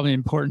 It's probably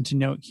important to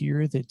note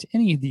here that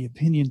any of the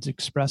opinions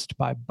expressed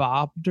by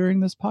Bob during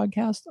this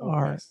podcast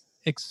are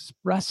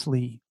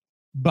expressly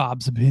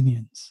Bob's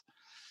opinions.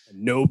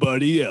 And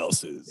nobody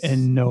else's.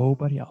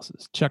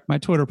 Check my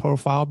Twitter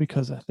profile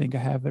because I think I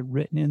have it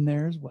written in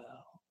there as well.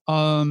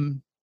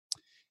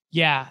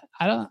 Yeah,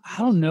 I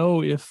don't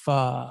know if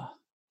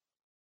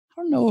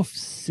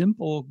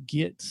simple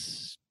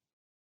gets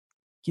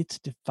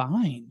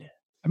defined.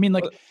 I mean,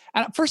 like,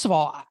 first of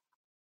all,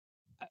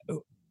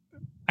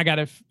 I got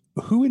to,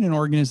 who in an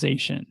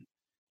organization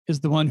is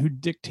the one who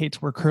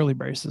dictates where curly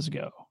braces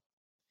go?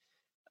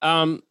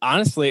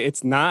 Honestly,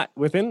 it's not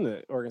within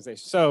the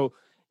organization. So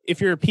if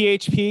you're a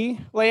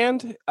PHP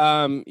land,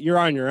 you're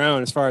on your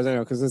own as far as I know,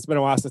 because it's been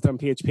a while since I've done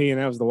PHP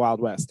and that was the Wild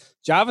West.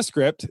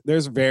 JavaScript,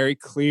 there's very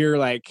clear,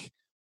 like,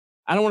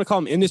 I don't want to call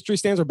them industry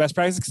standards or best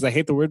practices because I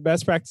hate the word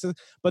best practices,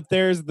 but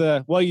there's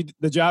the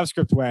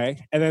JavaScript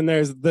way, and then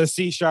there's the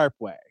C#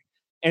 way.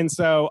 And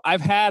so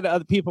I've had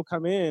other people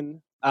come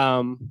in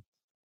and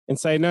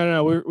say,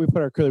 no, we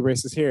put our curly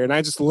braces here. And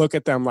I just look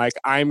at them like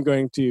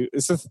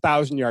it's a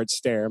 1,000-yard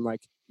stare. I'm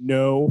like,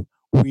 no,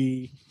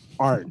 we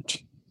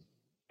aren't.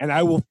 And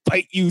I will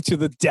fight you to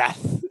the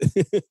death.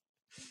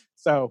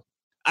 So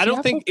I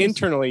don't think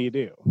internally you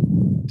do.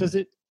 Does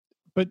it?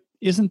 But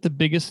isn't the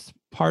biggest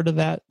part of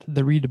that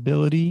the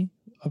readability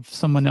of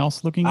someone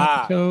else looking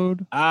at the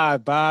code?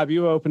 Bob,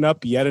 you opened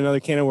up yet another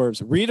can of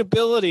worms.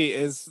 Readability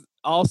is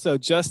also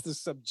just as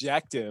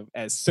subjective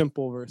as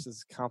simple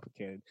versus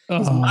complicated.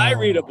 Because my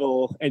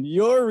readable and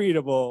your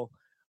readable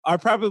are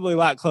probably a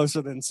lot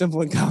closer than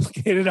simple and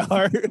complicated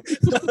are,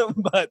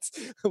 but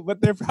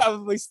they're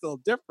probably still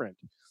different.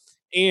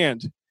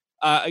 And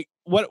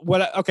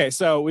okay,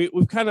 so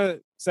we've kind of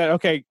said,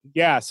 okay,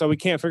 yeah, so we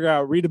can't figure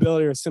out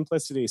readability or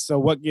simplicity. So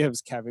what gives,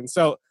 Kevin?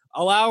 So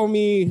allow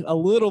me a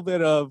little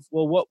bit of,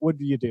 well, what would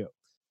you do?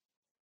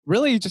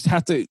 Really, you just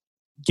have to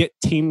get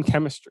team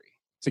chemistry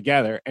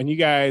together, and you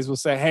guys will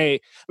say, hey, I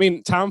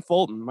mean, Tom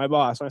Fulton, my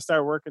boss, when I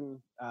started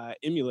working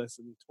Emulus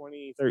in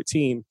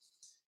 2013,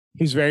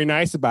 he's very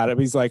nice about it.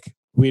 He's like,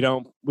 we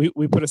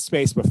put a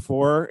space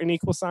before an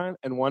equal sign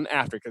and one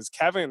after, because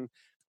Kevin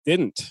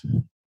didn't.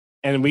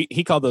 And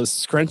he called those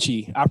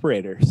scrunchy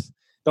operators.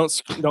 Don't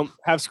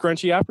have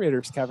scrunchy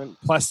operators, Kevin.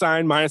 Plus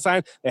sign, minus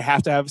sign, they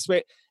have to have a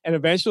space. And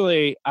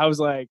eventually I was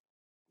like,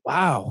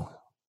 wow,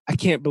 I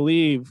can't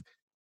believe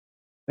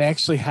they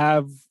actually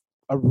have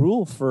a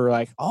rule for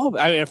like, oh,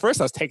 I mean, at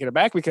first I was taken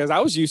aback because I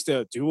was used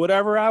to do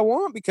whatever I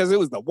want because it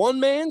was the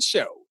one-man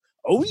show.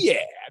 Oh yeah,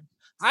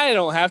 I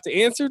don't have to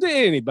answer to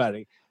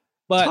anybody.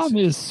 But Tom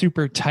is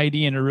super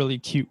tidy in a really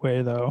cute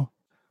way, though.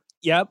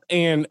 Yep,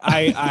 and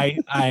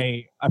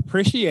I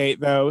appreciate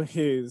though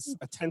his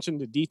attention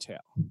to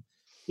detail,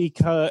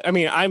 because I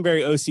mean I'm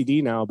very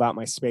OCD now about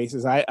my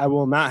spaces. I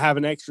will not have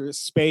an extra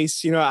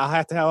space. You know, I'll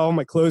have to have all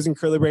my closing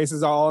curly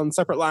braces all on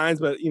separate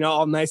lines, but you know,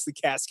 all nicely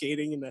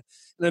cascading in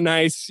a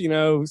nice, you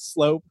know,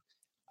 slope.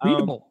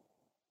 Readable,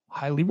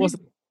 highly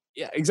readable.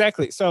 Yeah,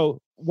 exactly. So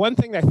one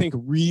thing that I think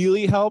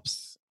really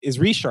helps is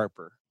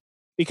ReSharper,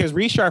 because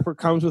ReSharper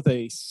comes with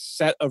a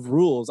set of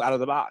rules out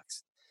of the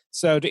box.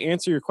 So to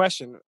answer your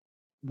question,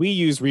 we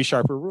use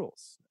ReSharper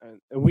rules, and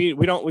we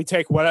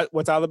take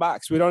what's out of the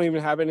box. We don't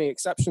even have any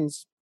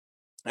exceptions.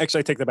 Actually,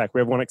 I take that back.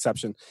 We have one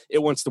exception.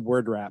 It wants the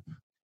word wrap.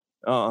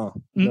 No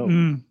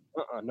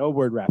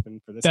word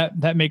wrapping for this.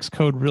 That makes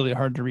code really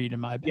hard to read, in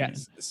my opinion.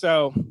 Yes.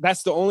 So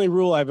that's the only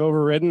rule I've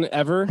overridden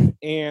ever.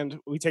 And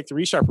we take the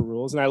ReSharper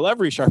rules, and I love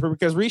ReSharper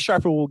because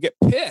ReSharper will get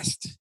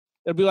pissed.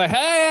 It'll be like,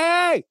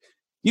 hey,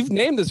 you've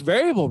named this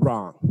variable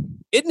wrong.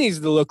 It needs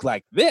to look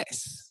like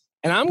this,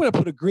 and I'm going to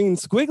put a green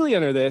squiggly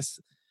under this.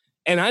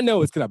 And I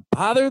know it's gonna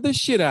bother the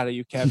shit out of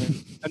you,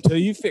 Kevin, until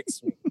you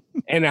fix me.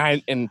 And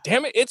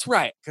damn it, it's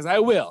right, because I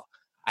will.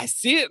 I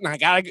see it, and I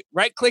gotta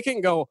right click it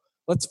and go,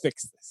 let's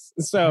fix this.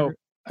 And so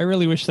I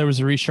really wish there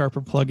was a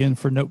ReSharper plugin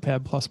for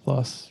Notepad++.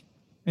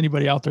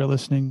 Anybody out there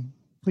listening,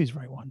 please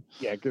write one.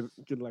 Yeah, good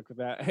luck with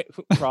that. Hey,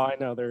 for all I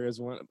know, there is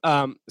one.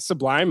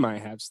 Sublime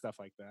might have stuff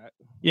like that.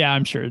 Yeah,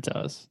 I'm sure it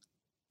does.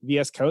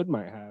 VS Code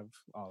might have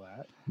all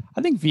that.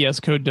 I think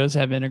VS Code does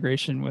have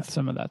integration with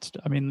some of that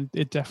stuff. I mean,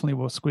 it definitely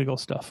will squiggle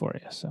stuff for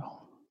you.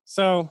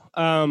 So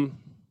I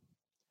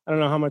don't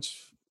know how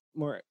much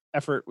more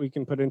effort we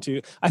can put into.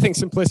 I think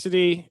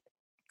simplicity,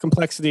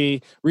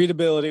 complexity,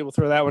 readability, we'll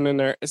throw that one in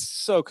there. It's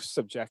so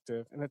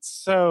subjective, and it's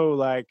so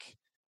like,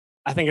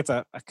 I think it's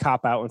a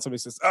cop out when somebody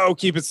says, "Oh,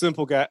 keep it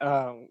simple, guy."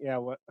 Yeah,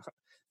 what?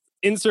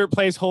 Insert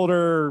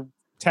placeholder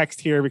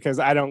text here because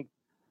I don't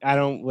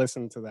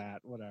listen to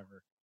that.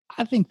 Whatever.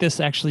 I think this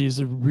actually is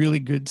a really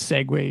good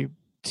segue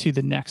to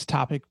the next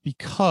topic,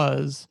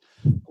 because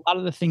a lot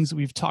of the things that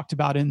we've talked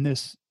about in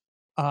this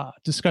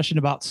discussion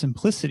about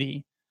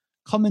simplicity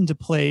come into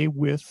play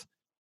with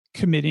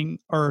committing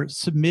or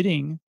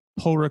submitting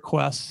pull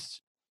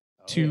requests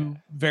to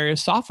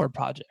various software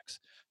projects,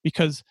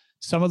 because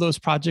some of those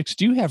projects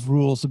do have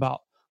rules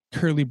about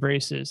curly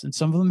braces, and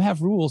some of them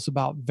have rules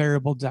about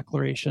variable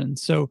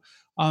declarations. So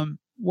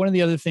one of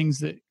the other things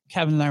that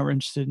Kevin and I were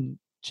interested in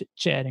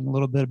chatting a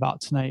little bit about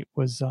tonight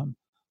was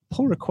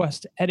pull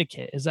request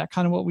etiquette. Is that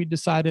kind of what we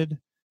decided?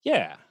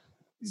 Yeah.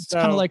 It's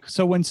kind of like,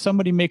 so when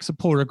somebody makes a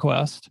pull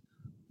request,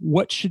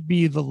 what should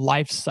be the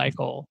life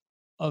cycle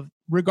of,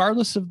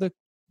 regardless of the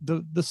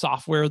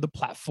software, the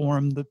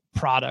platform, the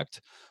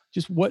product,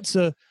 just what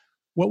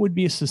would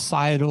be a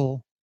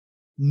societal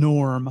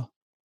norm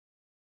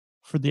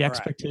for the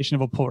expectation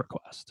of a pull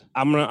request?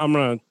 I'm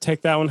gonna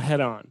take that one head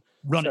on.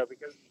 Run it.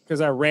 because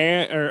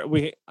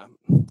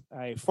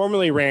I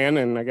formerly ran,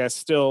 and I guess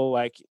still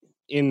like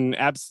in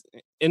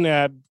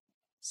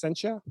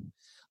absentia,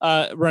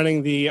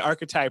 running the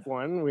archetype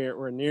one.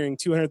 We're nearing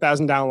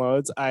 200,000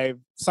 downloads. I've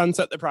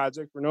sunset the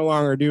project. We're no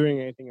longer doing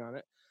anything on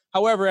it.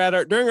 However,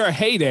 during our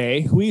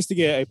heyday, we used to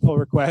get a pull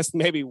request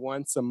maybe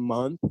once a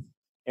month.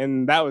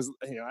 And that was,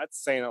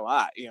 that's saying a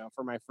lot,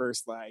 for my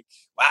first, like,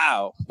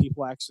 wow,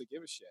 people actually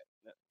give a shit.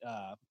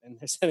 And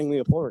they're sending me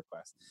a pull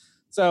request.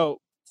 So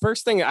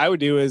first thing I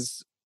would do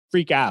is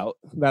freak out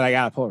that I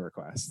got a pull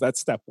request. That's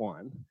step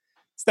one.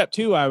 Step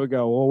two, I would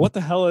go, well, what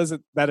the hell is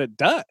it that it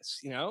does?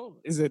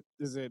 Is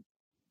it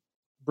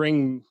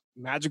bring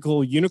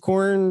magical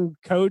unicorn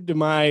code to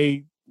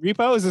my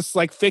repo? Is this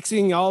like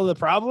fixing all the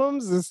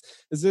problems? Is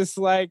this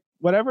like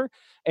whatever?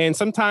 And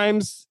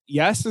sometimes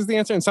yes is the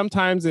answer, and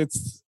sometimes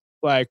it's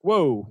like,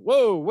 whoa,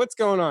 what's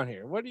going on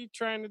here? What are you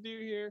trying to do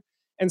here?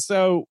 And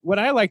so what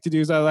I like to do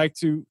is I like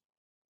to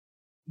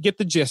get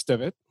the gist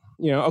of it.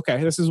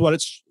 Okay, this is what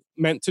it's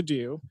meant to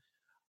do.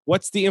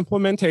 What's the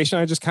implementation?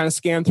 I just kind of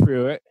scan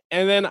through it,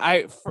 and then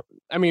I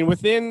mean,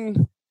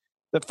 within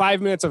the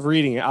 5 minutes of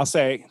reading it, I'll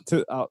say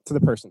to the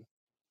person,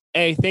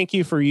 "Hey, thank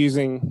you for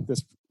using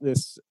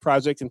this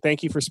project, and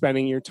thank you for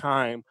spending your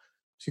time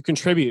to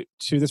contribute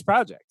to this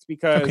project."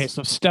 Because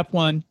so step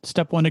one,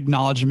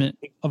 acknowledgement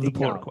of the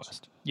pull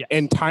request. Yeah,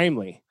 and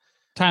timely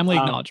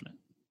acknowledgement.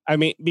 I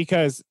mean,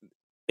 because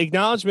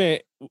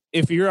acknowledgement,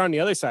 if you're on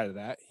the other side of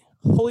that,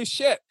 holy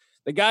shit,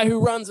 the guy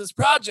who runs this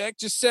project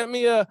just sent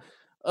me a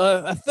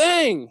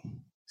thing.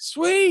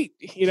 Sweet,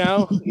 you're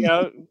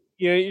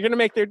gonna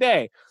make their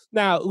day.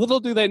 Now, little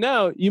do they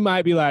know, you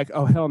might be like,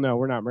 oh, hell no,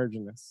 we're not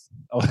merging this.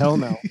 Oh, hell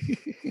no.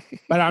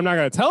 But I'm not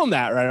going to tell them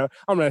that, right?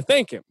 I'm going to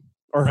thank him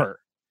or her.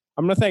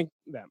 I'm going to thank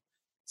them.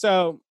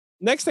 So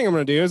next thing I'm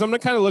going to do is I'm going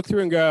to kind of look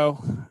through and go,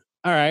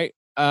 all right,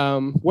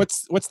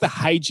 what's the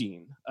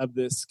hygiene of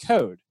this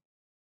code?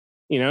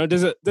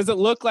 Does it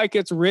look like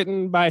it's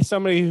written by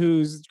somebody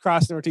who's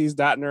crossing their T's,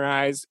 dotting their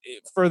I's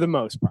for the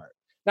most part?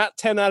 Not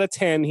 10 out of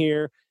 10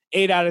 here.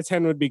 8 out of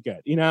 10 would be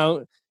good.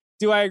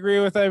 Do I agree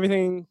with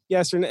everything?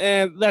 Yes or no?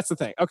 And that's the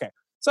thing. Okay.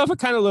 So if it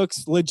kind of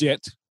looks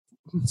legit,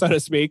 so to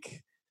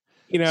speak,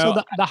 So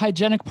the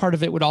hygienic part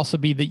of it would also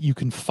be that you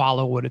can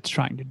follow what it's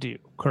trying to do,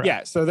 correct?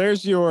 Yeah. So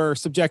there's your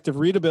subjective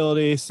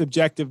readability,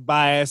 subjective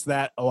bias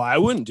that, I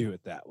wouldn't do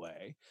it that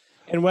way.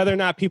 And whether or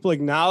not people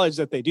acknowledge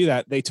that they do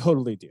that, they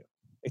totally do.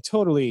 They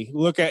totally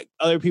look at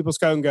other people's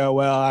code and go,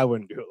 well, I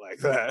wouldn't do it like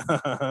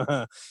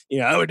that.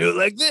 I would do it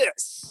like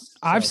this.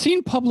 I've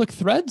seen public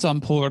threads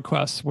on pull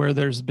requests where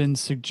there's been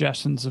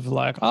suggestions of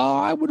like, oh,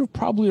 I would have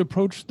probably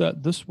approached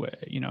that this way,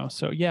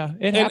 So yeah,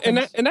 it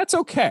happens. And that's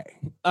okay.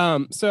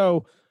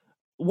 So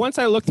once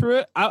I look through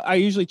it, I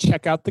usually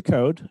check out the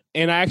code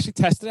and I actually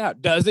test it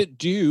out. Does it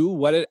do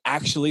what it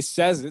actually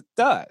says it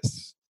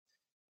does?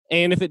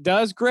 And if it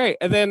does, great.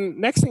 And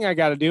then next thing I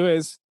got to do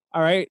is,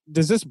 all right,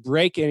 does this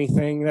break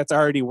anything that's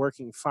already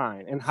working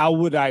fine? And how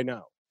would I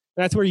know?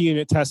 That's where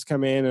unit tests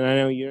come in. And I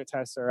know unit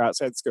tests are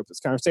outside the scope of this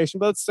conversation,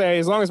 but let's say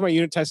as long as my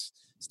unit tests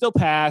still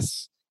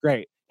pass,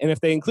 great. And if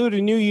they include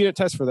a new unit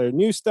test for their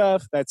new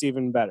stuff, that's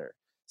even better.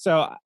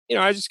 So,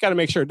 I just got to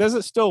make sure, does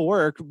it still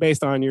work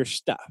based on your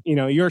stuff,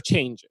 your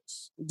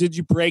changes? Did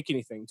you break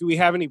anything? Do we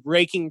have any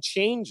breaking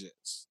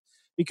changes?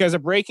 Because a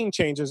breaking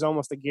change is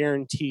almost a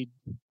guaranteed,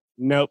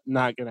 nope,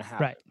 not going to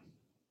happen. Right.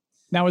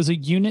 Now, is a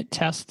unit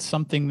test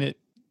something that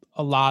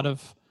a lot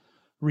of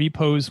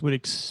repos would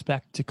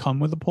expect to come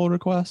with a pull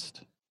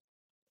request?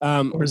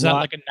 Or is that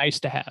like a nice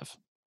to have?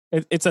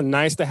 It's a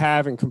nice to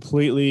have and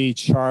completely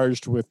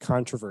charged with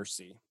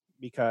controversy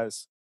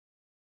because,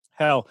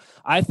 hell,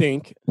 I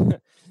think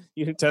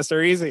unit tests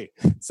are easy,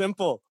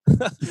 simple.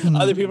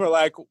 Other people are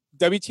like,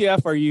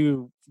 WTF are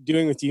you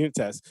doing with unit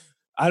tests?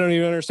 I don't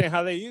even understand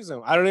how they use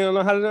them. I don't even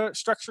know how to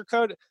structure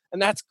code.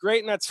 And that's great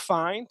and that's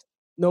fine.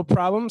 No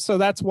problem. So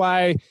that's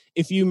why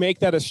if you make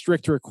that a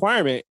strict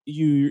requirement,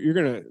 you're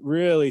going to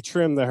really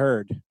trim the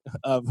herd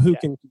of who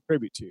can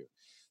contribute to you.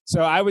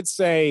 So I would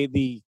say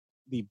the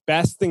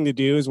best thing to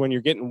do is when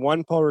you're getting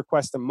one pull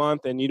request a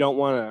month and you don't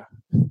want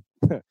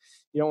to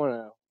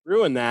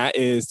ruin that,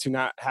 is to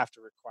not have to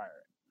require it.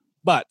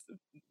 But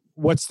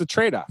what's the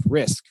trade-off?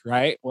 Risk,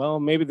 right? Well,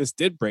 maybe this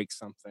did break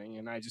something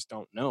and I just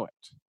don't know it.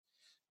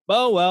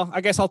 Well,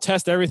 I guess I'll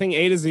test everything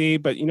A to Z,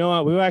 but you know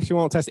what? We actually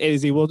won't test A to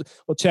Z. We'll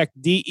check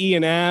D, E,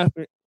 and F,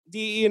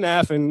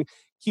 and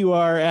Q,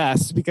 R,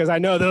 S, because I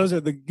know those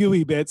are the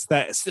gooey bits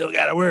that still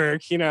got to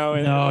work, And,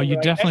 no, you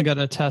definitely got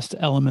to test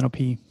elemental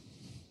P.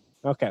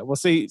 Okay, well,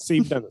 see,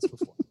 you've done this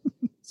before.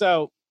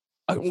 So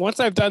once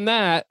I've done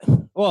that,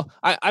 well,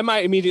 I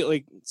might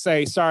immediately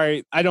say,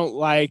 sorry, I don't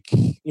like,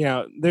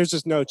 there's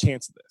just no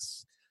chance of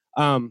this.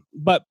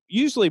 But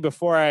usually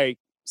before I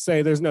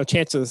say there's no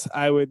chances,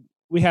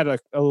 we had a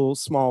little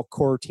small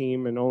core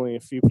team and only a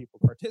few people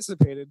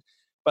participated.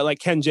 But like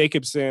Ken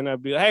Jacobson,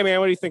 I'd be like, hey,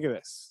 man, what do you think of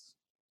this?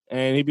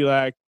 And he'd be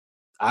like,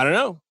 I don't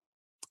know.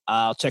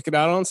 I'll check it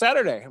out on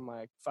Saturday. I'm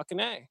like,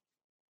 fucking A.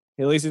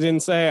 At least he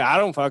didn't say, I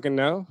don't fucking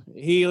know.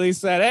 He at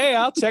least said, hey,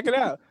 I'll check it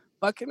out.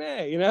 Fucking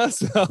A,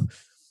 So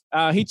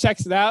He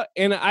checks it out,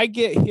 and I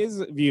get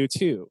his view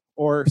too,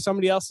 or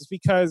somebody else's,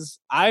 because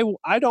I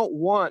don't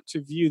want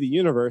to view the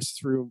universe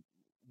through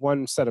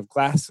one set of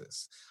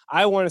glasses.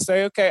 I want to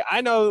say, okay,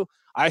 I know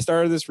I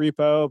started this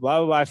repo, blah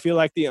blah blah. I feel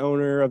like the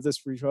owner of this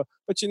repo,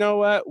 but you know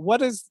what? What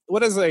does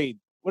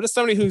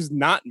somebody who's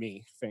not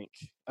me think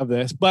of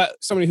this, but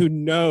somebody who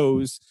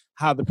knows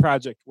how the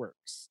project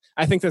works?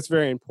 I think that's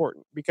very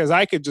important, because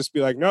I could just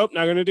be like, nope,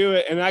 not going to do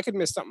it, and I could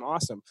miss something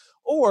awesome.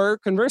 Or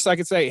conversely, I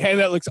could say, hey,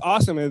 that looks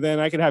awesome, and then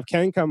I could have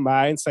Ken come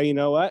by and say, you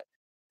know what?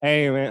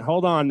 Hey, man,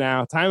 hold on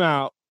now, time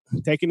out.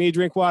 Take a need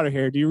drink water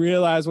here. Do you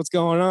realize what's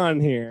going on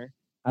here?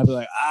 I'd be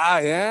like,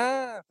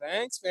 yeah,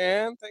 thanks,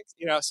 man, thanks.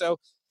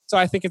 So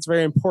I think it's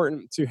very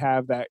important to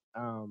have that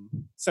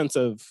sense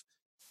of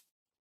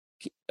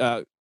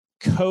uh,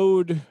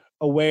 code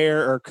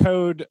aware or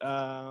code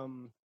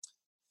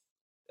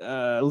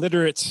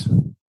literate.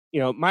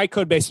 My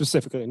code base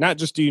specifically, not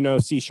just do you know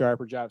C# or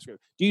JavaScript.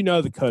 Do you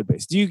know the code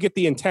base? Do you get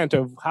the intent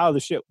of how the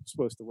shit was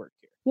supposed to work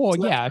here? Well,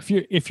 so yeah,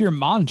 if you're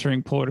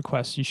monitoring pull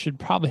requests, you should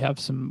probably have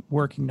some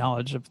working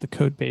knowledge of the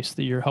code base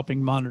that you're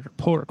helping monitor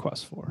pull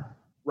requests for.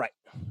 Right.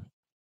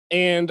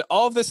 And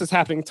all of this is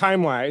happening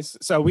time-wise,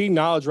 so we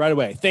acknowledge right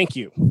away. Thank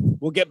you.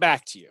 We'll get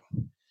back to you.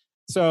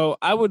 So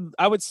I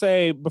would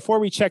say before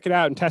we check it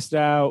out and test it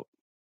out,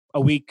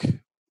 a week,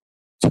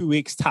 2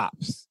 weeks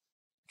tops,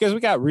 because we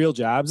got real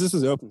jobs. This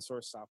is open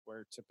source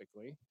software.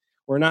 Typically,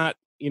 we're not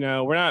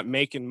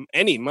making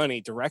any money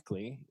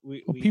directly.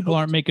 People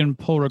aren't making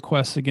pull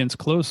requests against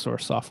closed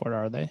source software,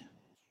 are they?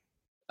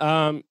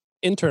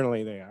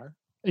 Internally, they are.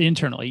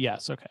 Internally,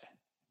 yes. Okay.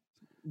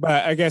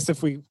 But I guess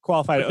if we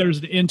qualify,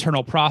 there's the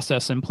internal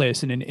process in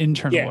place in an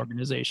internal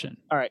organization.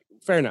 All right,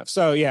 fair enough.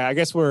 So yeah, I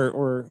guess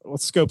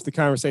let's scope the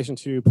conversation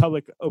to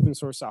public open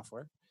source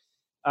software.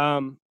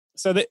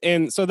 So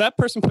that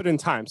person put in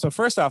time. So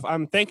first off,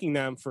 I'm thanking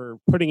them for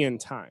putting in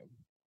time.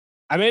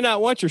 I may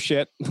not want your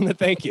shit, but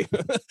thank you.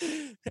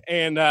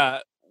 And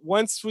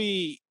once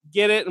we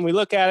get it and we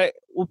look at it,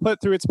 we'll put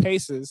it through its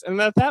paces, and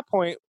at that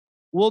point,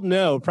 we'll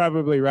know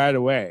probably right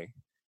away.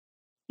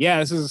 Yeah,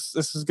 this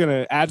is going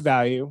to add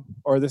value,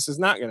 or this is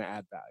not going to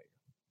add value.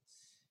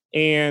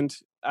 And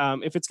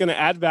if it's going to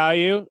add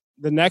value,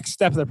 the next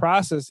step of the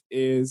process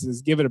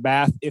is give it a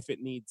bath if it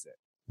needs it.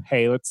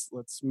 Hey, let's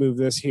move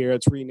this here.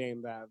 Let's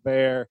rename that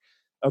there.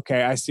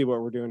 Okay, I see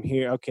what we're doing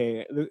here.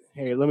 Okay,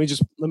 hey, let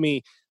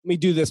me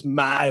do this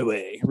my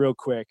way real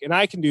quick, and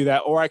I can do that,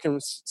 or I can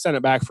send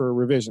it back for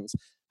revisions.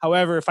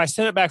 However, if I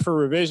send it back for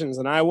revisions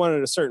and I want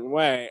it a certain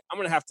way, I'm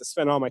going to have to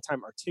spend all my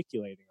time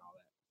articulating all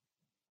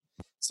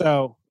that.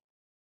 So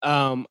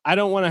I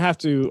don't want to have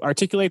to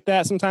articulate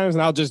that sometimes,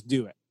 and I'll just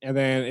do it. And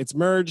then it's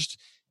merged,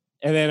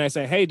 and then I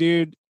say, hey,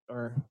 dude,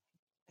 or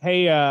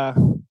hey,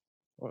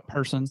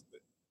 person,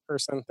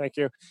 thank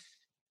you.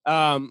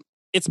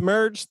 It's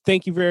merged.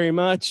 Thank you very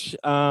much.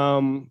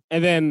 And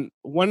then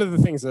one of the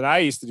things that I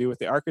used to do with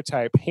the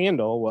archetype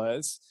handle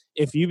was,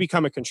 if you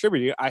become a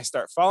contributor, I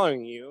start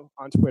following you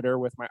on Twitter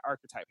with my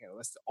archetype handle.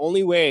 That's the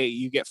only way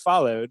you get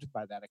followed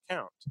by that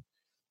account.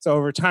 So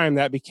over time,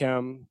 that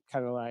became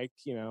kind of like,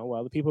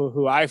 the people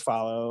who I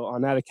follow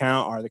on that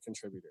account are the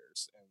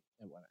contributors.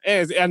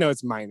 And I know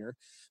it's minor,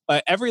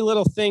 but every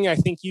little thing I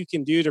think you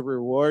can do to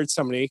reward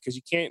somebody, because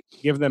you can't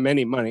give them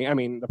any money. I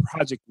mean, the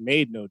project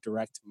made no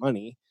direct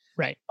money.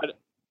 Right. But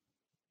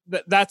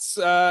that's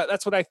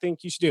what I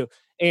think you should do.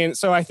 And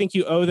so I think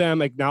you owe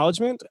them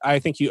acknowledgement. I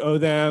think you owe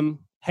them,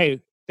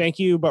 hey, thank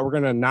you, but we're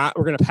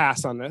gonna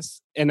pass on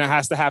this, and that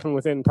has to happen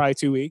within probably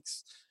 2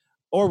 weeks.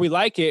 Or we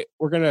like it,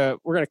 we're gonna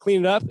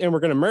clean it up and we're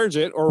gonna merge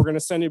it, or we're gonna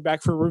send it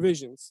back for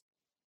revisions.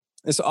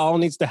 This all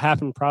needs to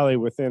happen probably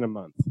within a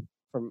month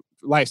from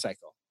life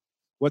cycle.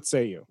 What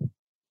say you?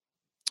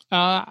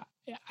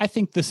 I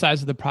think the size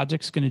of the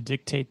project is going to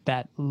dictate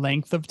that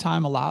length of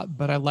time a lot,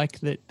 but I like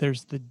that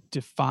there's the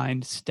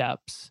defined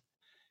steps.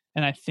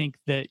 And I think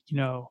that,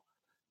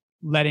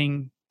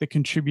 letting the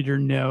contributor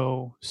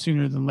know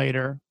sooner than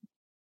later,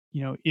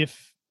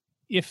 if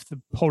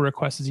the pull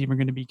request is even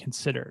going to be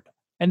considered,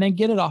 and then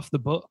get it off the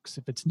books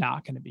if it's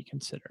not going to be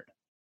considered.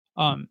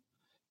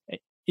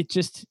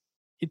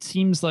 It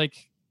seems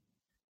like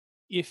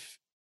if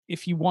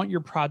you want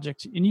your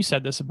project, and you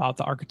said this about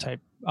the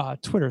archetype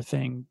Twitter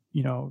thing,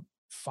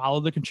 follow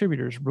the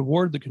contributors,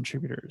 reward the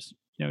contributors.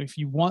 If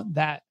you want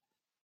that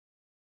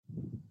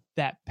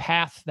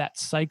path, that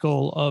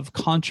cycle of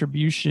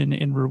contribution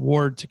and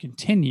reward to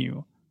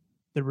continue,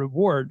 the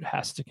reward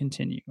has to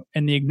continue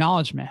and the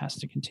acknowledgement has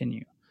to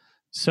continue.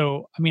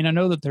 So, I mean, I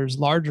know that there's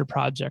larger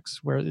projects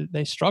where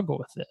they struggle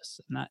with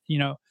this, and that,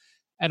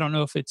 I don't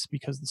know if it's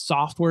because the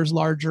software is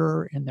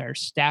larger and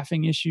there's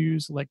staffing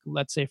issues. Like,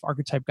 let's say if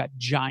Archetype got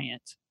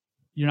giant,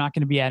 you're not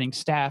going to be adding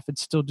staff.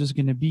 It's still just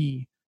going to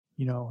be,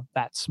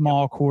 that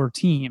small core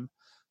team.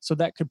 So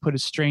that could put a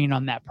strain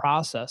on that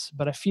process.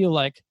 But I feel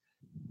like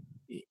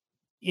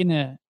in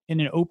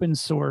an open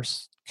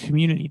source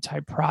community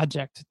type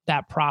project,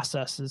 that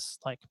process is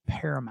like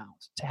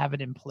paramount to have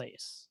it in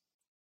place.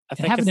 I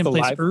think have it in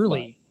place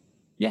early.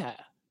 Yeah.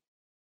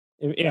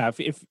 Yeah.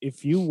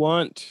 If you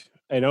want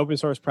an open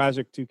source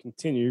project to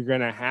continue, you're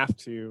going to have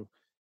to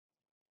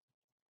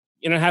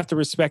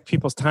respect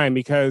people's time,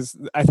 because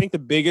I think the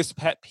biggest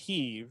pet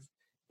peeve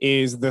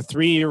is the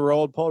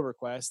 3-year-old pull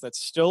request that's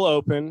still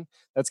open,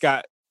 that's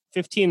got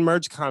 15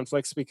 merge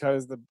conflicts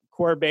because the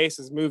core base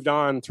has moved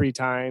on 3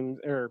 times,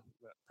 or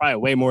probably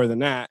way more than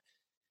that,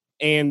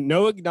 and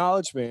no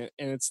acknowledgement.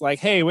 And it's like,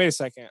 hey, wait a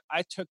second,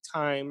 I took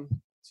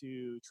time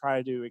to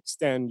try to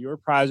extend your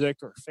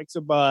project or fix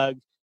a bug,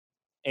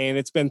 and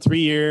it's been 3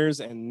 years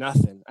and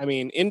nothing. I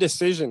mean,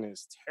 indecision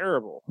is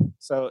terrible.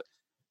 So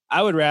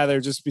I would rather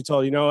just be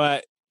told, you know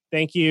what,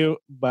 thank you,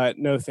 but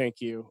no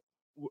thank you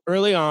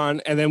early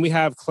on. And then we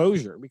have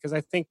closure, because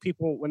I think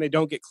people, when they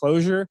don't get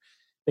closure,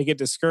 they get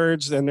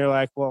discouraged and they're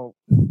like, well,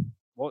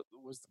 what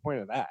was the point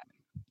of that?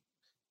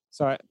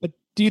 So But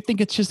do you think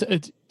it's just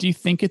do you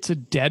think it's a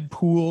dead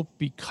pool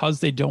because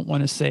they don't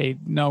want to say,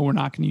 no, we're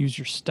not going to use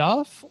your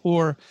stuff?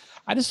 Or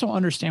I just don't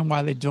understand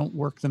why they don't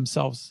work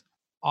themselves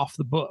off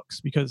the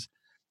books, because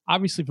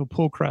obviously if a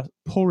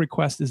pull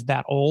request is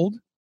that old,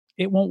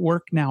 it won't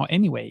work now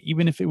anyway,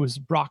 even if it was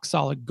rock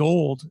solid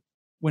gold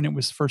when it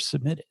was first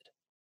submitted.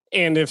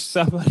 and if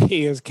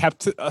somebody has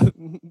kept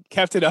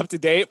it up to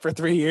date for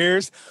 3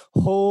 years,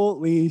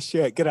 holy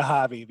shit, get a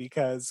hobby,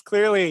 because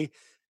clearly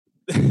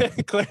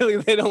clearly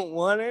they don't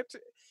want it,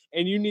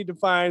 and you need to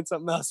find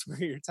something else for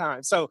your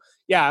time. So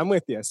yeah, I'm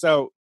with you.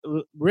 So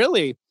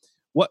really,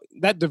 what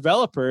that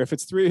developer, if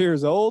it's 3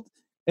 years old,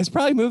 has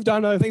probably moved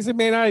on to other things. It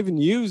may not even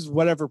use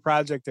whatever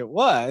project it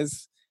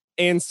was.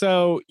 And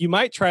so you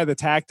might try the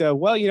tact of,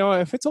 well,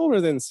 if it's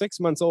older than 6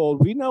 months old,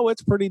 we know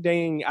it's pretty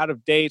dang out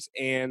of date.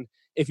 And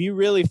if you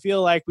really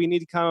feel like we need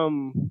to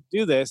come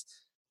do this,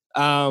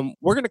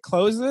 we're going to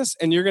close this,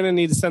 and you're going to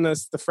need to send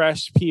us the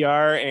fresh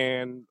PR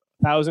and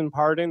 1,000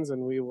 pardons,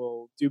 and we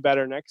will do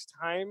better next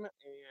time. And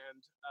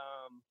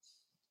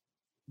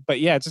but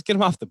yeah, just get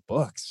them off the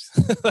books.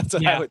 That's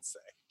what I would say.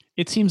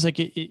 It seems like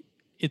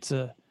it's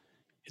a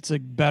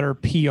better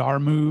PR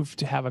move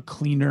to have a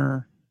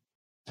cleaner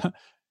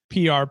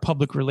PR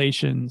public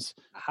relations,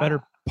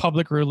 better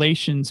public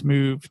relations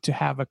move to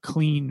have a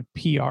clean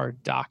PR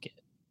docket.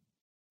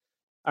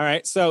 All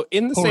right. So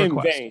in the same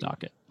vein,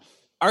 docket.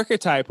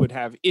 Archetype would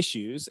have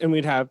issues and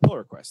we'd have pull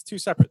requests, 2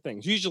 separate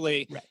things.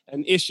 Usually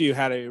an issue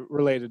had a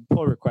related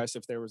pull request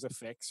if there was a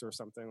fix or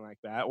something like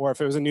that, or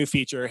if it was a new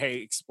feature, hey,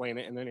 explain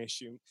it in an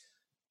issue.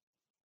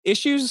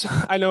 Issues,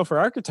 I know for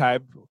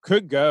Archetype,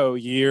 could go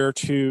year,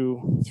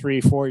 2,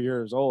 3, 4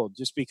 years old,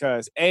 just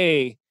because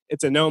A,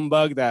 it's a known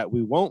bug that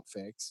we won't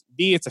fix.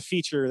 B, it's a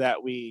feature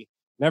that we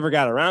never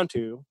got around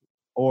to,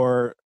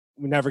 or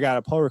we never got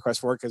a pull request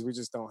for it because we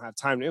just don't have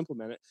time to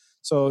implement it.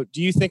 So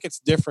do you think it's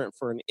different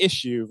for an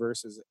issue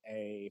versus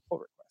a pull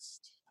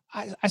request?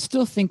 I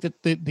still think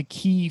that the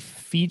key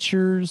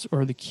features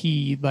or the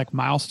key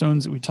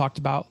milestones that we talked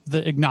about,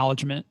 the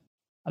acknowledgement,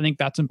 I think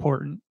that's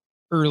important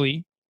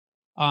early.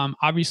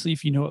 Obviously,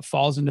 if it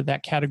falls into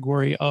that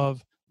category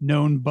of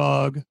known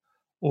bug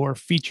or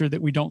feature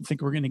that we don't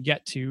think we're going to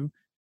get to,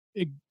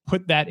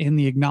 put that in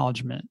the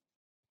acknowledgement.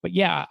 But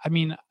yeah, I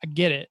mean, I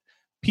get it.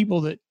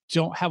 People that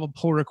don't have a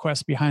pull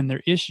request behind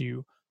their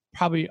issue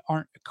probably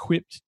aren't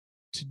equipped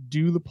to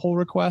do the pull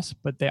request,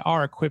 but they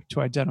are equipped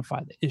to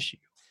identify the issue.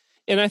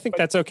 And I think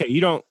that's okay. You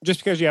don't,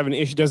 just because you have an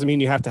issue doesn't mean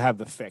you have to have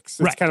the fix.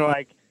 It's kind of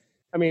like,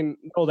 the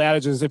old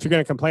adage is, if you're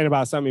going to complain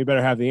about something, you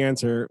better have the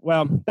answer.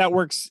 Well, that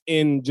works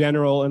in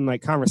general in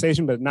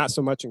conversation, but not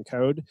so much in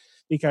code,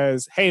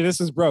 because, hey, this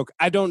is broke.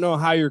 I don't know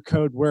how your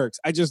code works.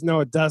 I just know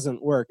it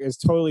doesn't work. It's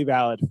totally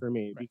valid for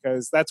me,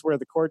 because that's where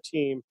the core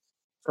team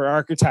for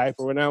Archetype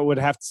or whatnot would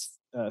have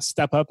to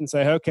step up and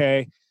say,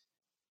 okay,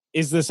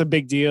 is this a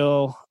big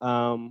deal?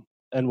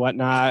 And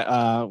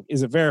whatnot.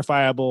 Is it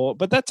verifiable?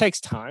 But that takes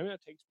time. That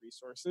takes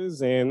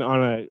resources. And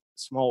on a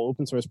small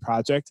open source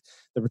project,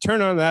 the return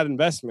on that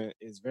investment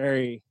is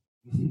very,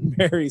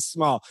 very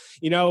small.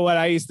 You know what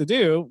I used to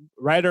do,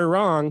 right or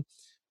wrong,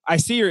 I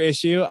see your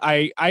issue.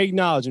 I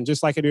acknowledge them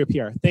just like I do a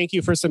PR. Thank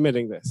you for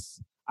submitting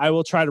this. I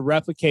will try to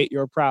replicate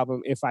your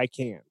problem if I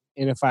can.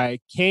 And if I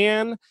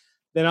can,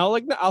 then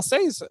I'll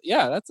say,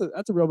 yeah, that's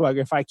a real bug.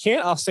 If I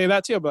can't, I'll say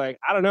that too. I'll be like,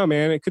 I don't know,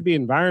 man. It could be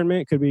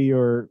environment. It could be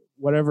your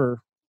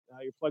whatever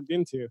you're plugged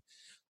into.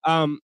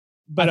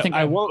 But I think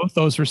I won't both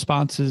those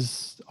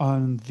responses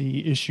on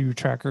the issue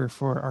tracker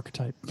for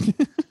Archetype.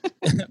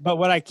 But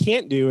what I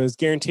can't do is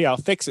guarantee I'll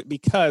fix it,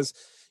 because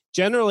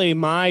generally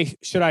my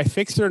should I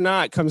fix it or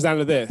not comes down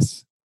to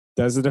this.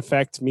 Does it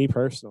affect me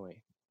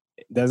personally?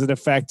 Does it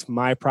affect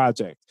my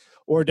project?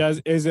 Or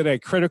is it a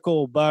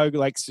critical bug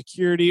like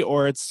security,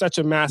 or it's such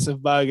a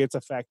massive bug it's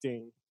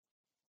affecting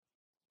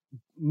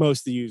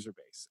most of the user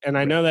base? And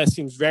I know that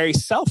seems very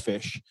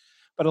selfish,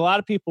 but a lot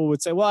of people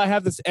would say, well, I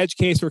have this edge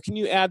case, or can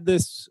you add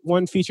this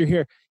one feature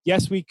here?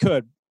 Yes, we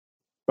could,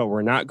 but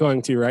we're not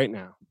going to right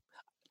now.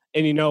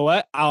 And you know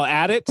what? I'll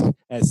add it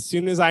as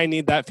soon as I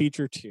need that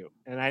feature too.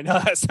 And I know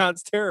that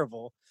sounds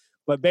terrible,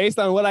 but based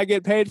on what I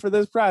get paid for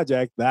this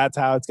project, that's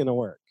how it's going to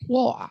work.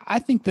 Well, I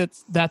think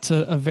that's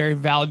a very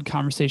valid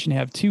conversation to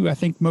have too. I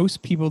think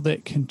most people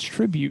that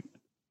contribute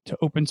to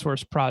open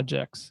source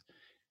projects,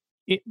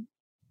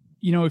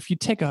 if you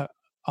take a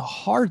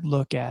hard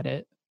look at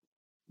it,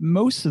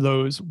 most of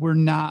those were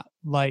not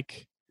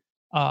like,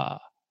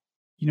 out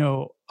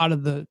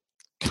of the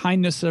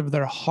kindness of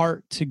their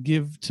heart to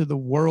give to the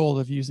world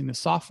of using the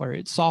software.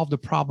 It solved a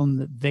problem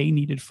that they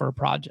needed for a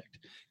project.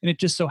 And it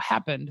just so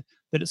happened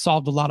that it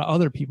solved a lot of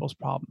other people's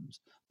problems.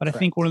 But I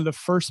think one of the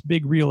first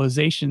big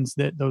realizations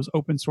that those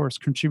open source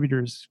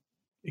contributors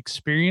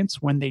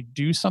experience when they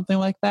do something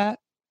like that,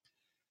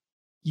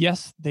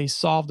 yes, they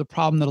solved a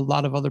problem that a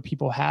lot of other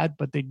people had,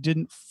 but they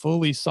didn't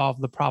fully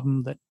solve the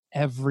problem that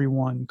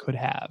everyone could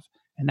have.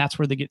 And that's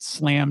where they get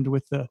slammed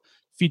with the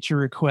feature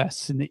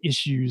requests and the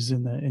issues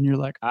and you're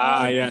like,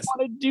 I yes,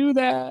 want to do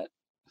that.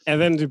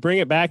 And then to bring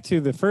it back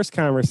to the first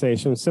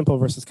conversation, simple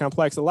versus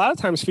complex, a lot of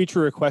times feature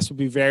requests would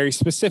be very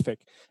specific.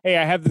 Hey,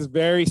 I have this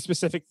very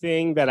specific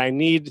thing that I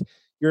need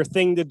your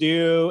thing to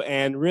do,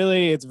 and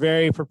really it's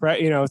very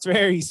it's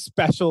very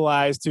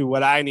specialized to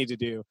what I need to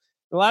do.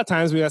 A lot of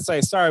times we would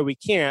say, sorry, we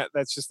can't.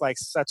 That's just like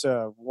such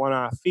a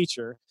one-off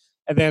feature.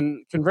 And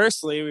then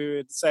conversely, we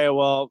would say,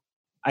 well,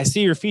 I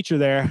see your feature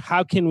there.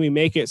 How can we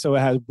make it so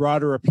it has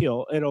broader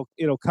appeal?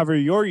 It'll cover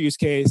your use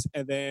case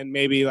and then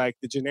maybe like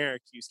the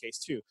generic use case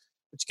too.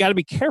 But you got to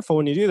be careful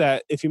when you do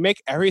that. If you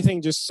make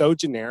everything just so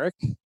generic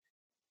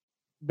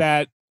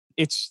that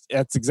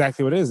that's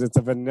exactly what it is. It's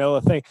a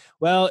vanilla thing.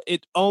 Well,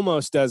 it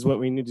almost does what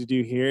we need to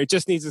do here. It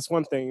just needs this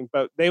one thing,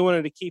 but they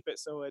wanted to keep it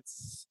so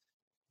it's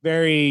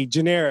very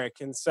generic.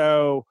 And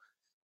so,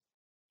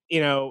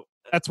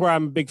 that's where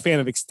I'm a big fan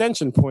of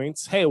extension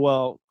points. Hey,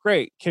 well,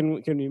 great.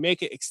 Can we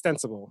make it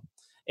extensible?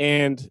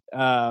 And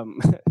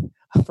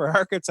for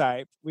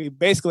Archetype, we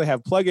basically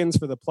have plugins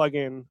for the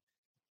plugin.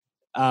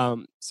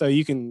 So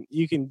you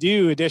can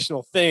do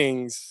additional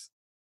things.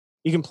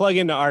 You can plug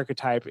into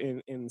Archetype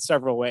in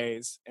several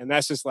ways, and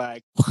that's just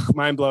like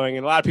mind blowing.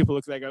 And a lot of people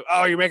look at that and go,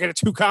 "Oh, you're making it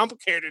too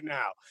complicated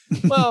now."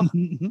 Well,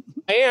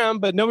 I am,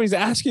 but nobody's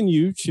asking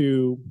you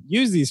to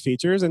use these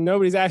features, and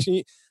nobody's asking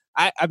you.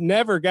 I've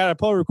never got a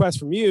pull request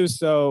from you,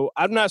 so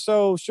I'm not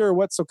so sure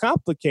what's so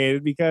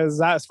complicated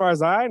because as far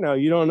as I know,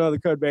 you don't know the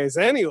code base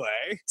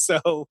anyway.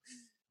 So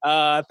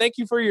thank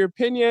you for your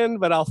opinion,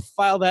 but I'll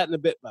file that in the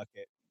bit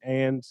bucket.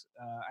 And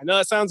I know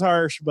that sounds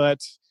harsh, but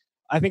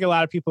I think a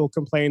lot of people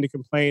complain to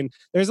complain.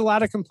 There's a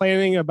lot of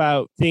complaining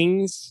about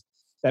things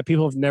that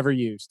people have never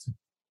used.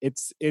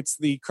 It's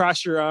the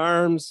cross your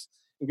arms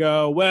and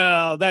go,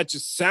 well, that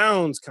just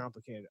sounds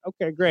complicated.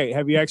 Okay, great.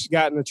 Have you actually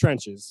gotten the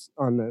trenches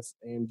on this?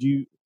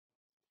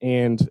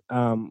 And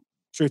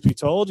truth be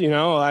told,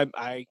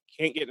 I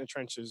can't get in the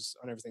trenches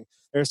on everything.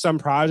 There are some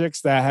projects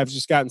that have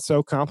just gotten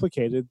so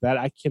complicated that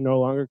I can no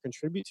longer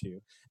contribute to.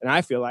 And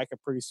I feel like a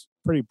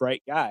pretty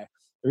bright guy.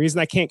 The reason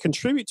I can't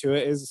contribute to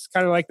it is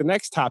kind of like the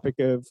next topic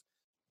of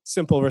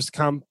simple versus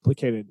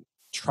complicated.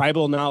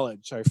 Tribal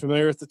knowledge. Are you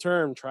familiar with the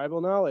term tribal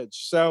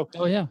knowledge? So,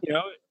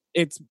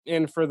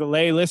 and for the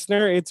lay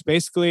listener, it's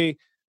basically,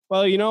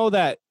 well,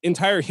 that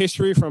entire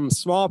history from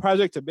small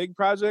project to big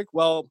project.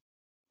 Well,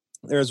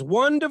 there's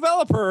one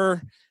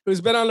developer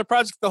who's been on the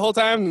project the whole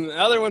time, and the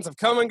other ones have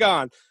come and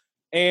gone.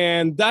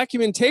 And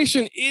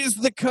documentation is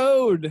the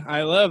code.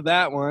 I love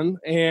that one.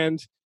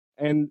 And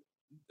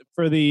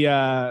for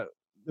the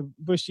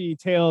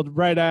bushy-tailed,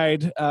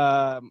 bright-eyed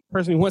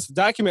person who wants to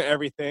document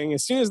everything,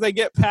 as soon as they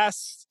get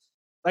past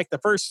like the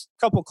first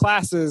couple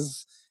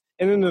classes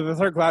and into the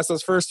third class,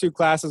 those first two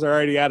classes are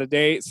already out of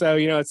date. So,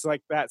 it's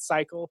like that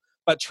cycle.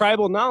 But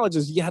tribal knowledge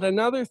is yet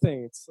another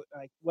thing. It's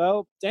like,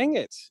 well, dang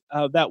it.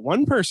 That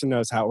one person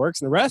knows how it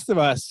works. And the rest of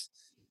us,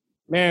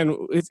 man,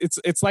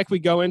 it's like we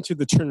go into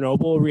the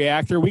Chernobyl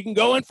reactor. We can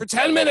go in for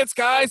 10 minutes,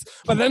 guys,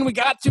 but then we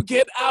got to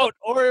get out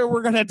or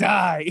we're going to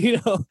die.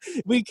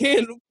 We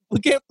can't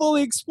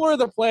fully explore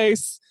the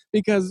place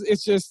because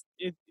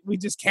we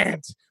just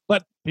can't.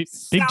 But Big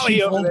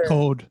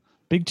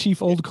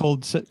Chief Old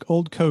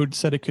Code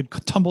said it could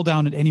tumble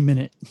down at any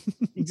minute.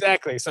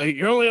 Exactly. So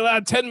you're only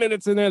allowed 10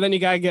 minutes in there, then you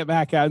got to get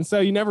back out. And so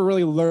you never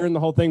really learn the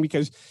whole thing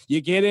because you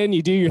get in,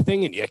 you do your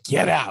thing, and you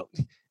get out.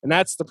 And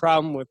that's the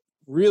problem with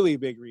really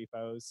big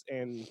repos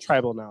and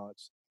tribal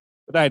knowledge.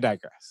 But I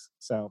digress.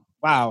 So,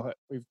 wow,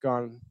 we've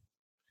gone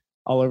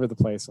all over the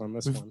place on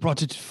this one. We've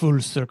brought it full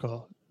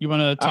circle. You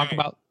want to talk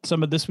about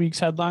some of this week's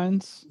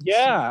headlines?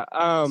 Yeah.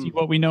 See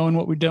what we know and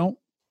what we don't?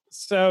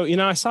 So,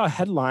 I saw a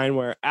headline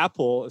where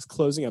Apple is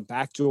closing a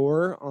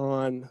backdoor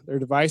on their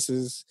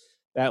devices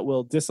that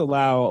will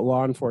disallow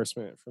law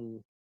enforcement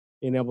from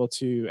being able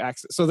to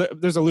access. So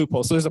there's a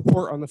loophole. So there's a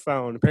port on the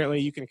phone.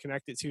 Apparently you can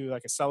connect it to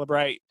like a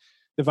Celebrite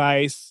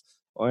device.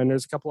 And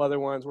there's a couple other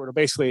ones where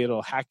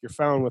it'll hack your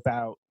phone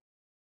without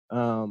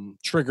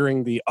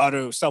triggering the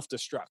auto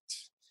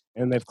self-destruct.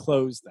 And they've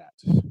closed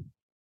that.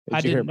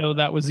 I didn't know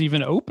that was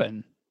even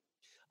open.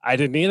 I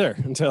didn't either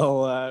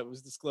until it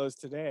was disclosed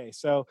today.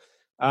 So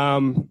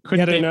couldn't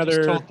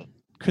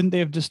they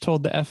have just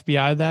told the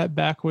FBI that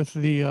back with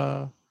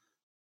the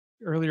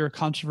earlier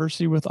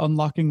controversy with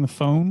unlocking the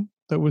phone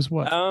that was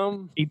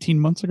 18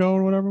 months ago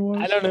or whatever it was?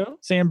 I don't know.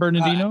 San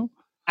Bernardino?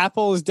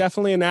 Apple is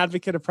definitely an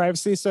advocate of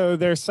privacy. So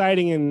they're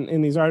citing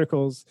in these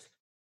articles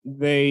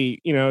they,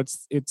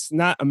 it's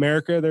not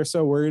America they're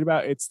so worried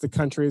about. It's the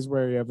countries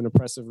where you have an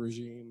oppressive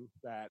regime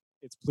that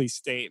it's police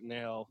state, and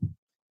they'll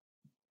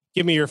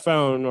give me your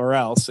phone or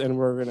else, and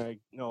we're gonna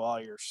know all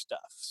your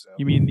stuff. So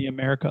You mean the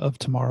America of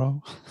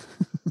tomorrow?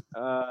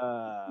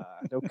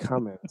 no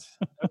comment.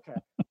 Okay.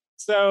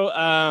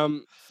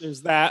 So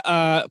there's that.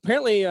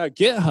 Apparently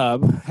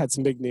GitHub had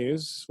some big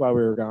news while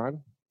we were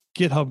gone.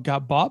 GitHub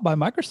got bought by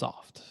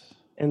Microsoft.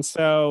 And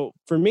so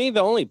for me, the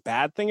only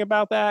bad thing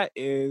about that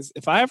is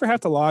if I ever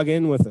have to log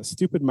in with a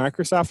stupid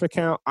Microsoft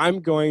account,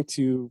 I'm going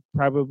to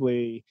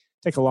probably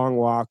take a long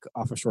walk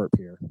off a short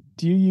pier.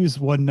 Do you use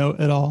OneNote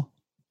at all?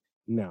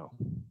 No.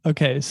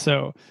 Okay,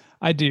 so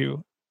I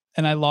do.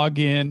 And I log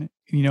in,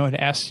 it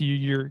asks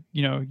you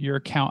your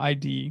account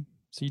ID.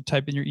 So you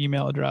type in your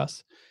email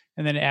address,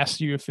 and then it asks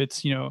you if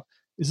it's,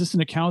 is this an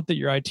account that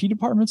your IT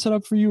department set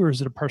up for you, or is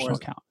it a personal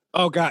account?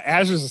 Oh God,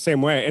 Azure's the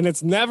same way, and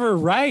it's never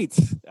right.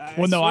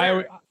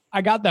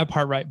 I got that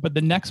part right, but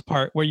the next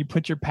part where you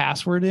put your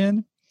password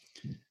in,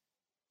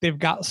 they've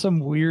got some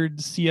weird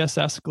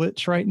CSS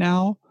glitch right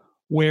now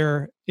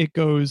where it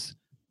goes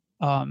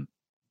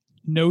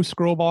no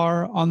scroll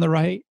bar on the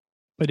right,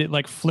 but it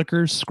like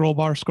flickers scroll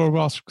bar,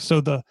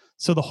 so the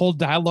whole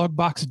dialog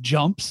box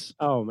jumps.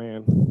 Oh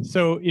man.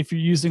 So if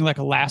you're using like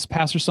a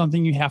LastPass or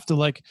something, you have to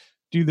like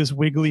do this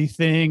wiggly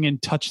thing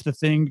and touch the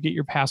thing to get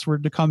your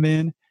password to come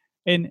in.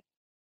 And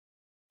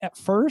at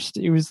first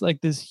it was like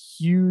this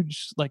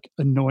huge like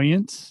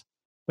annoyance,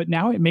 but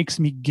now it makes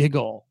me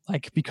giggle,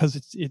 like, because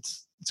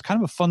it's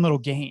kind of a fun little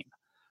game.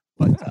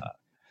 But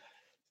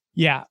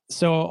yeah,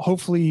 so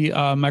hopefully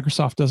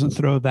Microsoft doesn't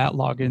throw that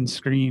login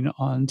screen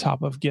on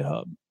top of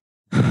GitHub.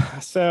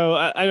 So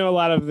I know a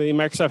lot of the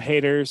Microsoft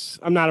haters.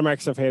 I'm not a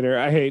Microsoft hater.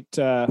 I hate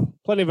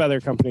plenty of other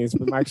companies,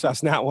 but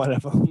Microsoft's not one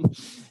of them.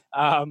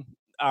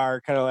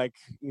 Are kind of like,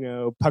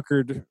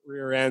 puckered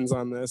rear ends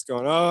on this,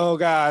 going, oh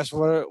gosh,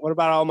 what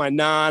about all my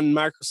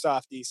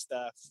non-Microsofty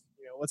stuff?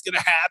 What's going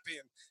to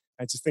happen?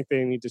 I just think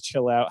they need to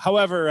chill out.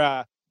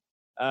 However,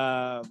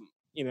 I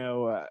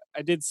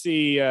did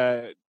see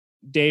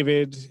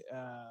David,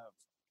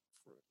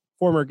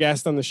 former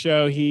guest on the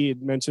show. He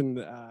had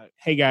mentioned,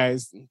 hey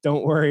guys,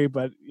 don't worry,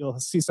 but you'll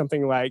see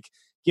something like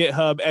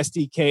GitHub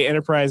SDK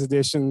Enterprise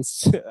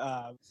Editions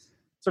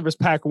Service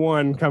Pack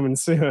 1 coming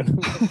soon.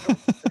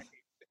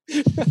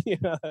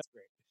 That's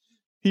great.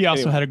 He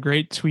also had a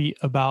great tweet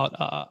about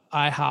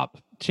IHOP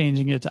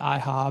changing it to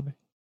IHOB.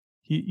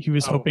 He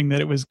was hoping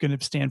that it was going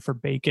to stand for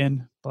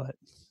bacon, but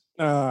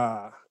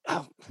a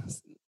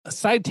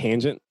side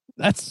tangent.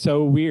 That's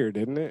so weird,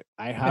 isn't it?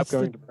 IHOP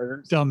going to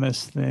burgers.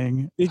 Dumbest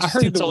thing. I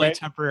heard it's only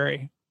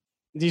temporary.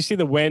 Did you see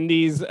the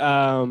Wendy's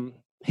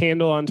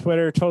handle on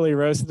Twitter? Totally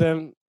roasted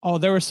them. Oh,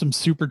 there was some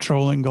super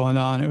trolling going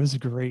on. It was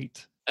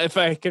great. If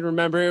I can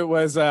remember, it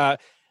was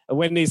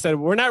Wendy said,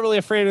 "We're not really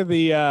afraid of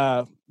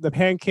the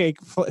pancake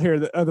here,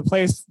 the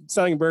place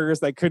selling burgers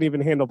that couldn't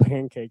even handle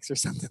pancakes or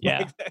something." Yeah,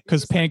 like that.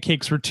 Because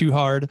pancakes were too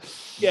hard.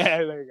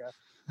 Yeah, there you go.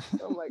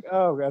 I'm like,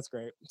 oh, that's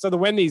great. So the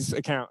Wendy's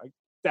account,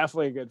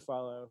 definitely a good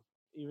follow,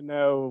 even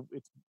though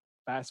it's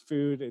fast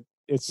food.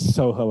 It's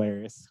so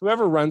hilarious.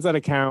 Whoever runs that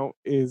account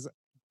is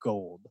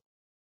gold.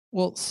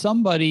 Well,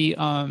 somebody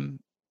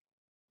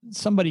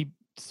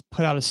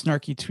put out a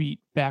snarky tweet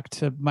back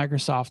to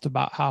Microsoft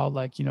about how,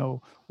 like,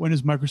 when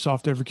has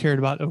Microsoft ever cared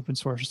about open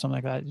source or something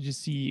like that? Did you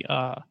see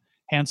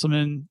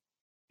Hanselman?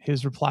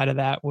 His reply to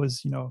that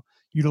was,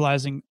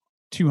 utilizing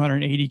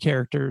 280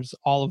 characters,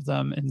 all of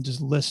them, and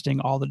just listing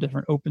all the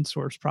different open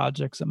source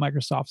projects that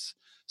Microsoft's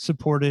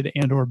supported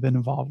and or been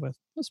involved with.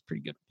 That's a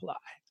pretty good reply.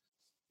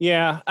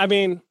 Yeah, I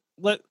mean,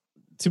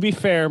 to be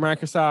fair,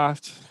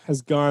 Microsoft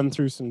has gone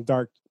through some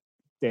dark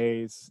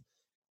days.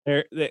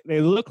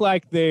 They look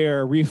like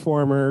they're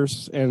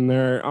reformers, and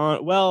they're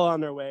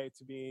on their way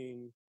to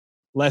being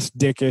less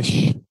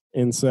dickish.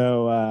 And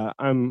so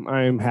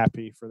I'm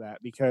happy for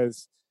that,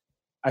 because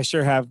I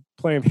sure have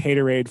plenty of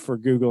haterade for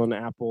Google and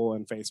Apple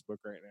and Facebook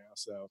right now.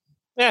 So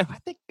yeah,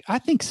 I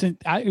think since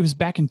it was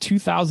back in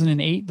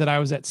 2008 that I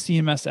was at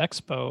CMS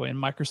Expo,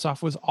 and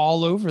Microsoft was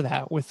all over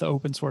that with the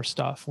open source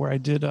stuff, where I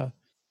did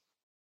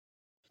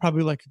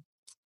probably like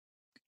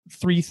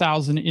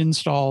 3,000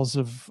 installs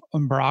of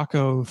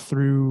Umbraco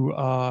through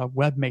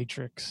Web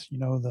Matrix.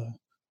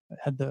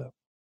 Had the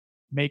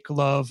make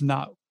love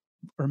not,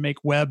 or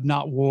make web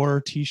not war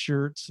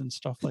t-shirts and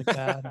stuff like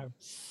that.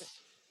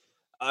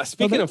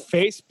 Speaking of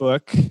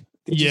Facebook,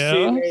 did you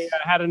see they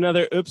had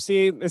another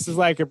oopsie? This is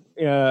like a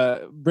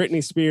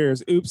Britney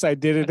Spears. Oops, I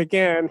did it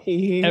again.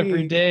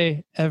 Every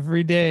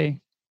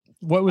day.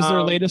 What was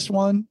their latest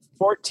one?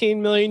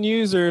 14 million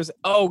users.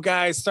 Oh,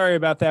 guys, sorry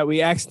about that.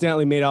 We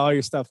accidentally made all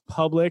your stuff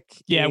public.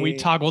 Yeah, we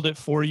toggled it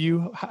for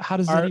you. How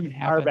does that even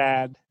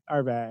happen?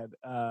 Our bad.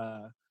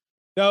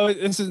 No,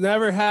 this has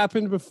never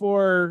happened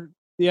before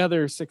the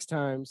other 6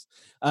 times.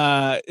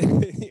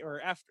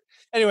 Or after.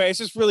 Anyway, it's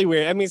just really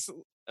weird. I mean,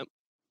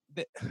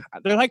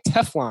 they're like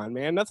Teflon,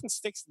 man. Nothing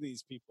sticks to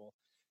these people,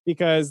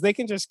 because they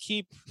can just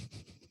keep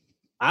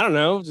I don't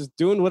know, just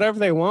doing whatever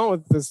they want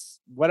with this,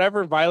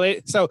 whatever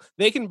violate. So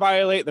they can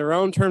violate their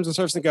own terms of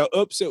service and go,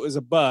 oops, it was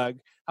a bug.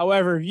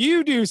 However, if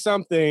you do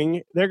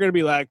something, they're going to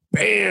be like,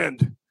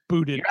 banned,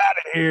 Booted. you're out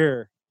of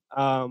here.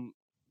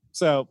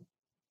 So,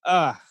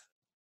 uh,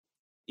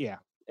 yeah.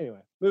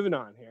 Anyway, moving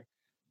on here.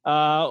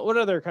 What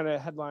other kind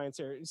of headlines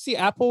here? See,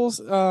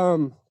 Apple's,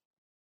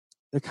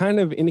 they're kind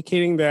of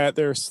indicating that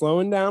they're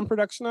slowing down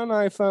production on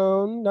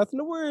iPhone. Nothing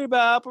to worry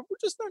about, but we're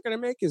just not going to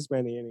make as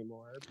many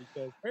anymore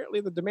because apparently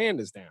the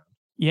demand is down.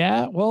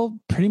 Yeah, well,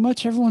 pretty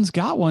much everyone's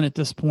got one at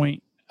this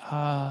point.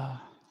 I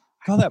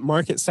call that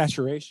market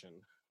saturation.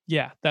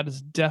 Yeah, that is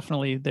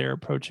definitely they're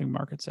approaching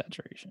market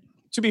saturation.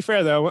 To be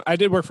fair, though, I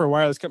did work for a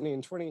wireless company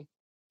in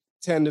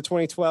 2010 to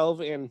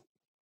 2012, and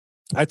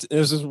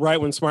this is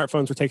right when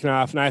smartphones were taking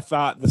off, and I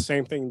thought the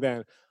same thing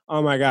then.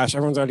 Oh my gosh,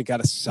 everyone's already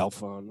got a cell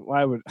phone.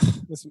 Why would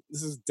this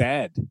is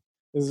dead?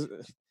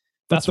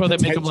 That's why they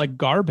make them like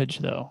garbage,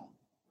 though.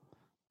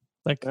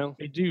 Like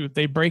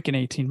they break in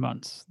 18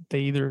 months.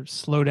 They either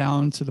slow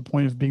down to the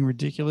point of being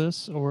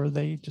ridiculous, or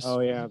they just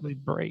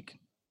break.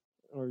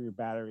 Or your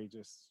battery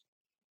just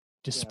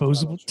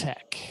disposable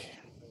tech.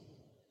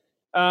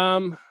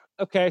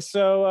 Okay,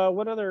 so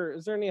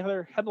is there any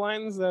other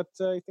headlines that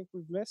you think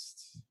we've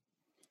missed?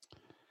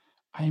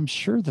 I'm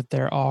sure that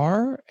there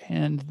are,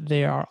 and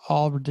they are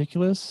all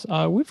ridiculous.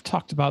 We've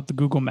talked about the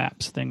Google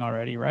Maps thing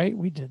already, right?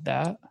 We did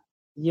that.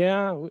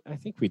 Yeah, I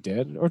think we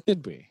did. Or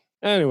did we?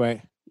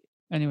 Anyway,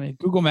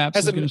 Google Maps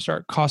is going to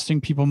start costing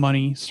people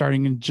money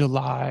starting in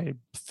July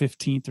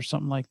 15th or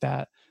something like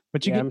that.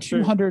 But you get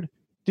 200.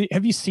 Sure.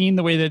 Have you seen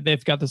the way that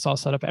they've got this all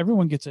set up?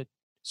 Everyone gets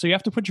so you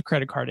have to put your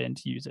credit card in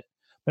to use it,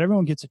 but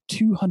everyone gets a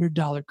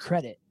 $200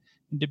 credit.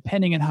 And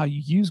depending on how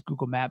you use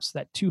Google Maps,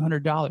 that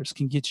 $200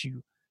 can get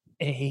you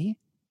A,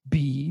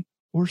 B,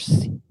 or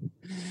C.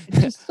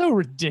 It's just so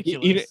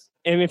ridiculous.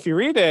 And if you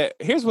read it,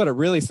 here's what it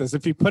really says.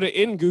 If you put it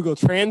in Google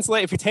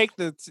Translate, if you take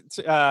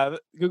the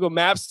Google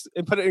Maps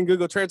and put it in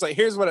Google Translate,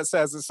 here's what it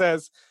says. It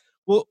says,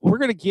 well, we're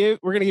gonna give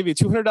you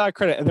 $200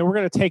 credit, and then we're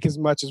gonna take as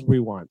much as we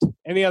want.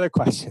 Any other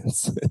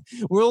questions?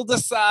 We'll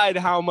decide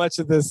how much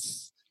of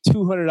this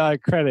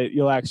 $200 credit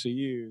you'll actually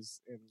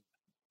use.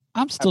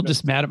 I'm still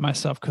just mad at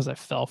myself because I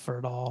fell for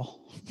it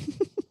all.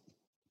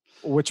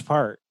 Which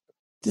part?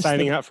 Just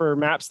signing up for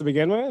Maps to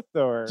begin with,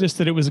 or just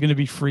that it was going to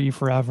be free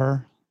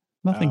forever?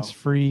 Nothing's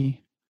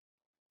free.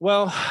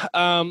 Well,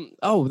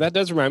 that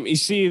does remind me. You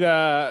see,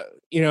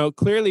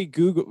 clearly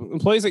Google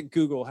employees at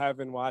Google have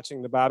been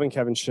watching the Bob and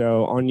Kevin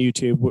show on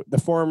YouTube,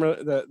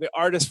 the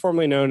artist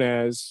formerly known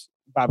as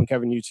Bob and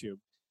Kevin YouTube,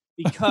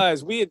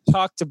 because we had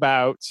talked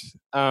about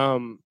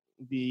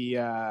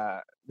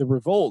the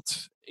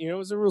revolt. It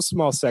was a real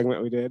small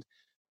segment we did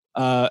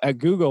at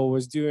Google,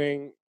 was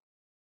doing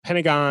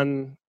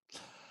Pentagon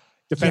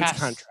defense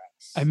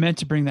contracts. I meant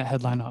to bring that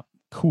headline up.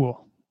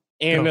 Cool.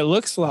 And it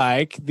looks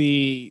like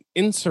the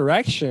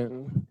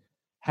insurrection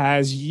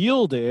has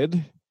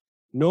yielded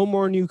no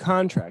more new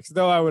contracts.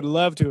 Though I would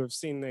love to have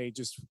seen they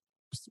just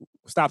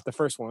stop the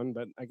first one,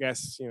 but I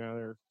guess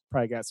they're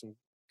probably got some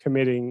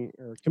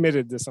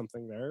committed to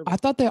something there. I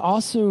thought they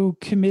also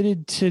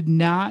committed to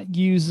not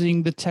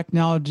using the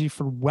technology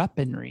for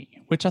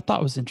weaponry, which I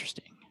thought was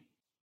interesting.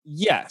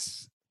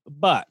 Yes,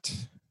 but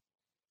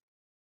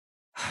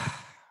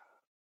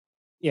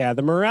yeah,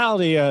 the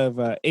morality of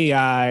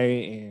AI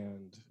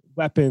and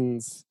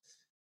weapons,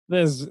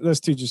 those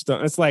two just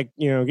don't. It's like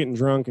getting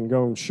drunk and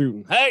going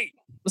shooting. Hey,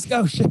 let's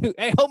go shoot.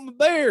 Hey, hold my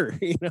bear.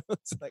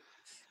 It's like,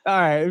 all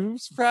right,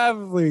 let's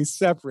probably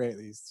separate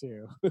these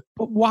two.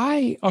 But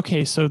why?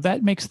 Okay, so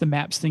that makes the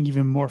maps thing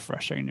even more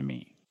frustrating to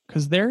me,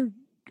 because their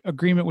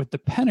agreement with the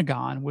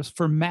Pentagon was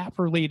for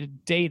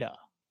map-related data.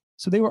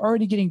 So they were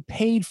already getting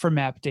paid for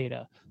map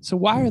data. So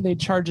why are they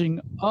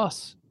charging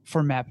us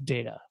for map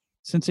data,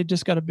 since they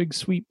just got a big,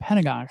 sweet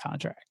Pentagon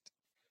contract?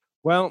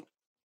 Well,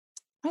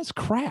 that's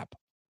crap.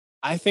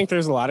 I think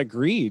there's a lot of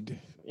greed.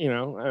 I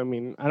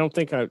don't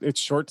think it's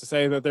short to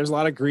say that there's a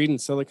lot of greed in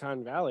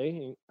Silicon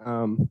Valley.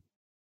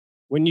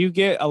 When you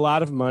get a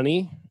lot of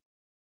money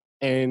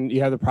and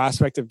you have the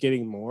prospect of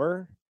getting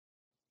more,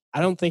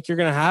 I don't think you're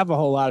going to have a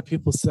whole lot of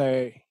people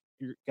say,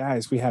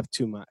 guys, we have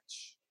too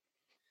much.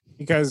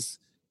 Because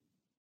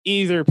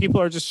either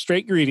people are just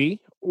straight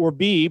greedy, or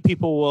B,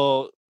 people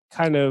will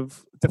kind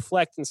of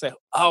deflect and say,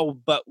 oh,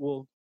 but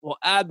we'll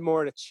add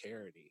more to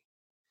charity.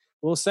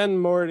 We'll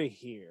send more to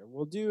here.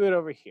 We'll do it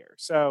over here.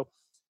 So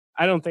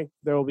I don't think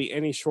there will be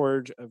any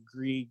shortage of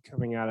greed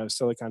coming out of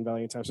Silicon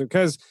Valley anytime soon.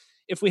 Because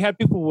if we had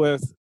people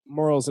with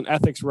morals and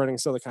ethics running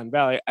Silicon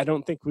Valley, I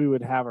don't think we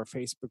would have our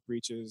Facebook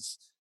breaches.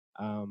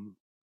 I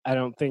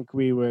don't think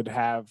we would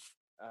have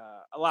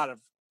a lot of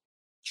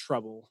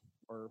trouble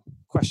or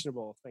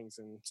questionable things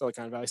in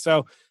Silicon Valley.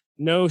 So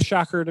no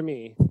shocker to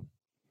me.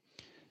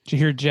 Did you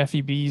hear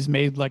Jeffy B's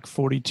made like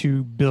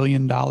 $42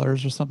 billion or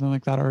something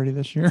like that already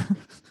this year?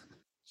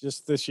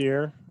 Just this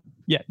year?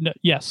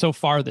 Yeah, so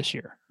far this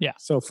year. Yeah.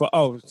 So far.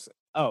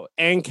 Oh,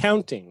 and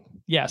counting.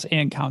 Yes,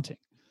 and counting.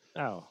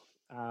 Oh.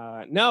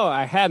 No,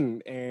 I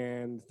hadn't,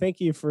 and thank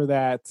you for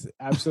that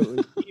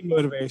absolutely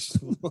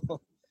motivational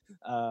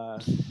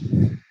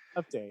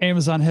update.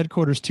 Amazon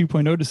headquarters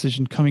 2.0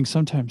 decision coming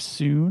sometime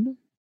soon?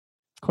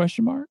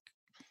 Question mark.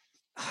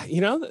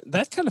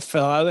 That kind of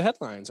fell out of the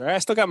headlines. Right? I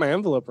still got my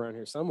envelope around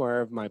here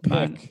somewhere of my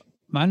pick.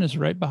 Mine is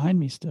right behind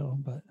me still,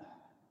 but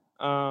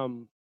have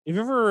you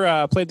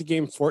ever played the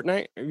game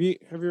Fortnite? Have you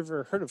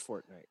ever heard of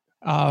Fortnite?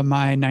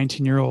 My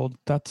 19-year-old,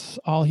 that's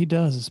all he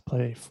does is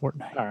play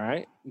Fortnite. All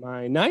right.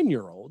 My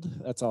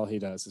 9-year-old, that's all he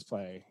does is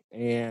play.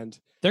 And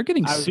they're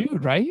getting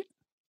sued, right?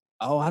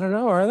 Oh, I don't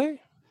know. Are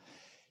they?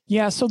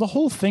 Yeah. So the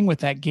whole thing with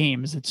that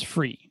game is it's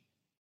free.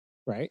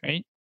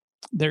 Right.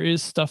 There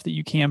is stuff that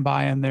you can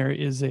buy, and there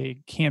is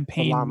a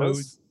campaign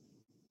mode.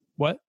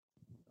 What?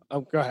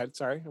 Oh, go ahead.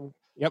 Sorry.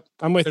 Yep.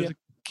 I'm with you. A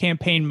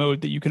campaign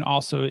mode that you can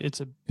also, it's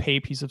a pay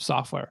piece of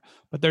software.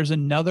 But there's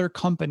another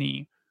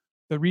company.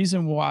 The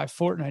reason why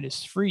Fortnite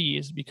is free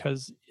is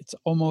because it's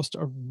almost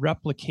a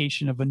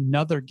replication of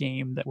another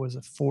game that was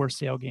a for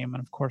sale game.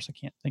 And of course, I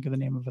can't think of the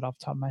name of it off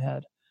the top of my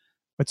head.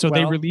 But so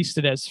they released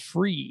it as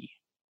free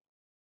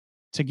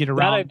to get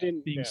around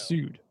being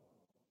sued.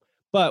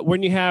 But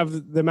when you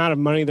have the amount of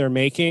money they're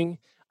making,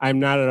 I'm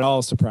not at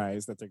all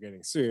surprised that they're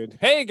getting sued.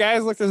 Hey,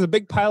 guys, look, there's a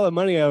big pile of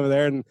money over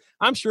there, and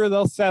I'm sure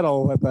they'll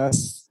settle with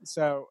us.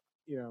 So,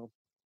 Your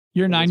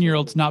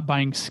 9-year-old's not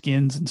buying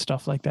skins and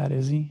stuff like that,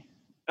 is he?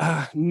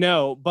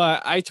 No,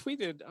 but I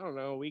tweeted, I don't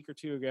know, a week or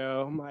two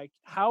ago. I'm like,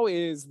 how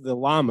is the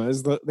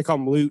llamas? They call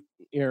them loot.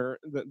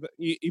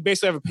 You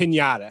basically have a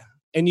pinata,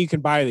 and you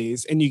can buy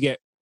these, and you get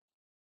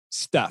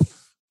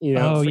stuff.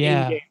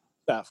 In-game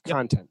stuff,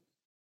 content.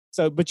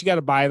 So, but you got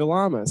to buy the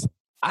llamas.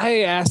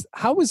 I asked,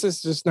 how is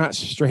this just not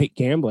straight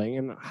gambling,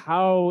 and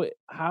how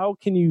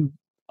can you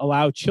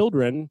allow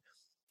children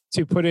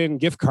to put in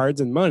gift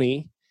cards and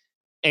money?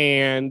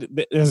 And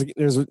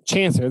there's a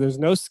chance there. There's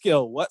no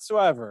skill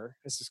whatsoever.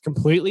 This is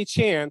completely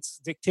chance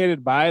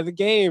dictated by the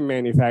game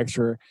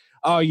manufacturer.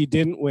 Oh, you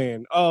didn't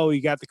win. Oh,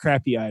 you got the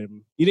crappy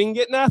item. You didn't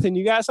get nothing.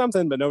 You got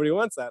something, but nobody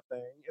wants that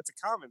thing. It's a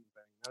common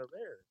thing, not a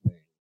rare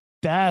thing.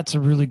 That's a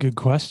really good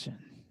question.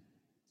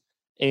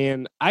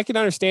 And I can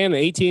understand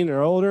 18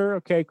 or older.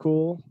 Okay,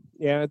 cool.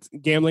 Yeah, it's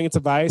gambling. It's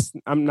a vice.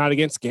 I'm not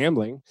against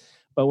gambling.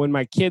 But when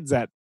my kid's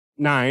at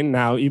 9,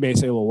 now you may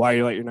say, well, why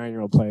you let your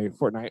 9-year-old play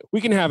Fortnite?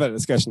 We can have that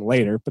discussion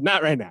later, but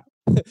not right now.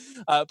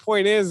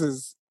 Point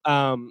is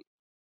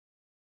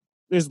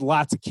there's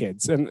lots of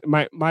kids, and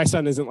my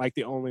son isn't like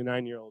the only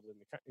 9-year-old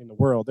in the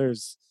world.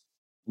 There's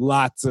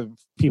lots of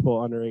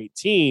people under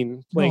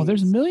 18 playing. Oh,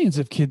 there's millions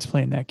of kids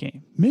playing that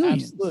game.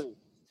 Millions. Absolutely.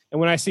 And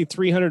when I see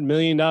 $300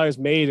 million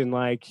made in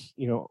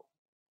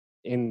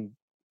in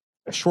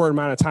a short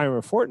amount of time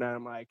of Fortnite,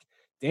 I'm like,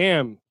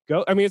 damn,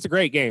 go. I mean, it's a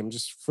great game,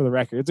 just for the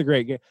record. It's a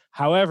great game.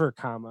 However,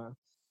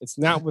 it's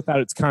not without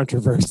its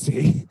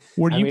controversy.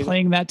 Were you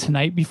playing that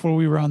tonight before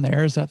we were on the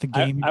air? Is that the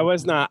game? I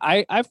was not.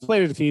 I've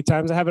played it a few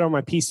times. I have it on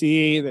my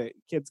PC. The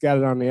kids got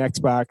it on the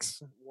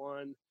Xbox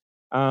One.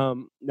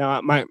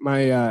 Now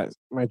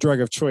my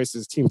drug of choice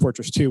is Team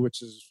Fortress 2,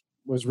 which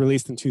was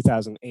released in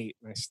 2008,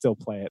 and I still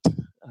play it.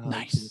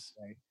 Nice.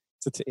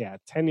 So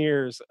 10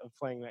 years of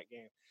playing that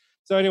game.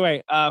 So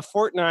anyway,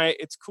 Fortnite,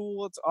 it's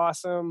cool, it's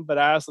awesome, but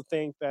I also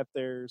think that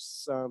there's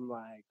some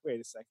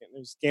wait a second,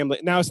 there's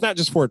gambling. Now it's not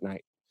just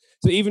Fortnite.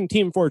 So even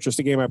Team Fortress,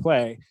 the game I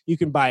play, you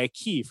can buy a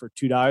key for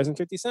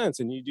 $2.50,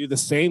 and you do the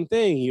same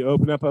thing. You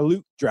open up a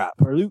loot drop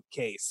or loot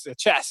case, a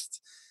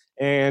chest,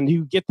 and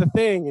you get the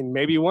thing, and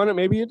maybe you want it,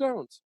 maybe you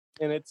don't.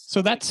 And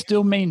that's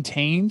still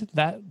maintained.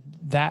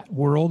 That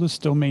world is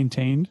still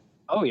maintained.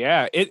 Oh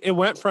yeah, it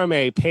went from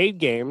a paid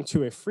game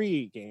to a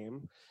free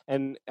game,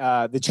 and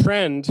the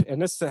trend, and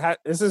this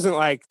isn't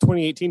like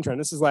 2018 trend.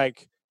 This is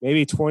like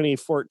maybe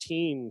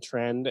 2014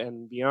 trend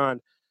and beyond.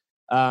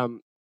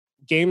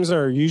 Games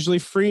are usually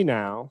free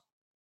now,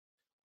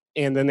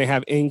 and then they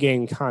have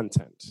in-game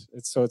content.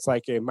 It's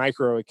like a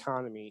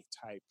microeconomy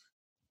type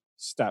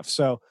stuff.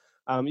 So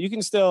you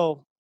can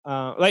still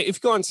if you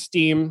go on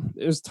Steam,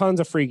 there's tons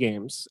of free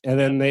games, and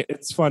then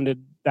it's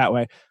funded that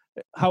way.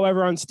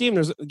 However, on Steam,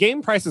 there's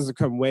game prices have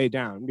come way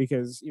down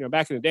because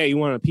back in the day, you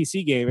want a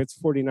PC game, it's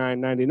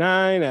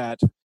 $49.99 at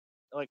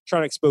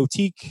Electronics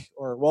Boutique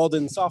or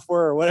Walden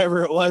Software or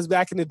whatever it was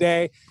back in the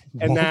day,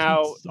 and Walden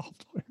now.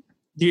 Software.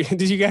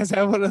 Did you guys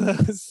have one of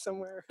those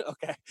somewhere?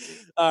 Okay,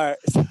 all right.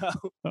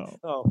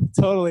 So,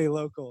 totally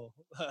local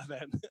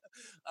then.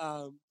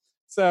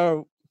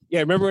 So yeah,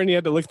 remember when you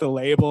had to look at the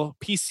label,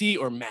 PC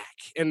or Mac,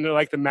 and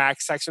the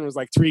Mac section was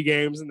like 3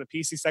 games, and the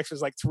PC section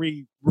was like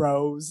 3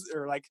 rows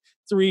or like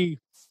three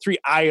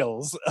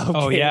aisles. Of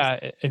games.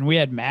 Yeah, and we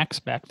had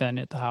Macs back then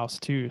at the house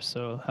too,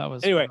 so that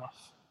was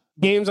rough.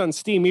 Games on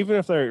Steam, even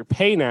if they're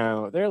pay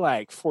now, they're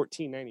like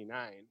 $14.99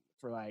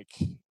 for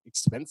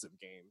expensive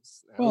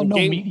games. Well,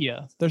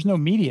 media. There's no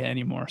media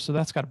anymore, so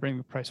that's got to bring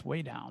the price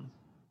way down.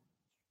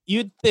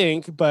 You'd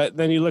think, but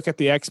then you look at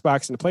the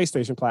Xbox and the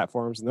PlayStation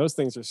platforms, and those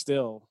things are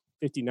still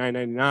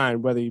 $59.99,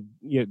 whether you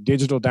get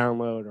digital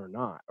download or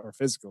not, or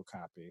physical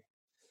copy.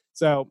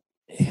 So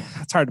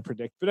it's hard to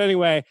predict. But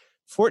anyway,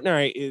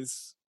 Fortnite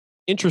is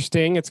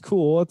interesting. It's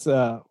cool. It's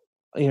I'm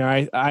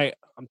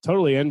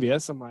totally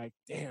envious. I'm like,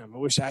 damn, I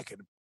wish I could.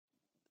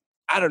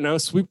 I don't know,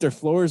 sweep their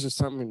floors or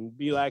something and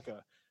be like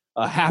a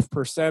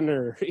 0.5%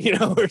 or, you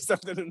know, or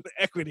something in the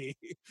equity.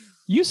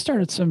 You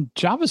started some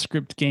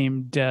JavaScript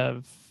game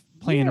dev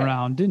playing Yeah.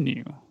 around, didn't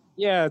you?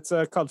 Yeah, it's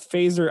called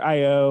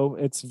Phaser.io.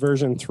 It's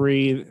version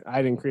 3.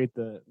 I didn't create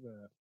the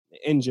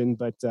engine,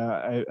 but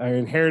I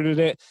inherited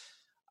it.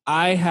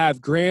 I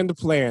have grand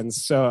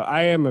plans. So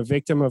I am a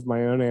victim of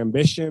my own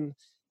ambition.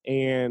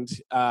 And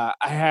I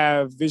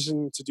have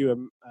vision to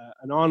do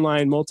an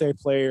online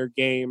multiplayer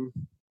game.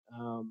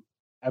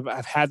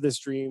 I've had this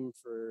dream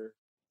for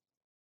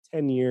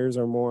 10 years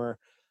or more.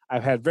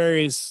 I've had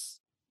various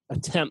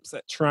attempts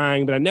at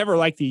trying, but I never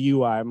liked the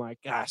UI. I'm like,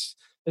 gosh,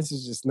 this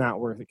is just not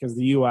worth it because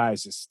the UI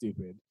is just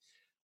stupid.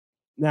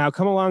 Now,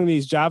 come along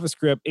these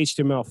JavaScript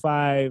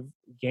HTML5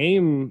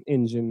 game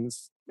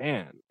engines,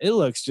 man, it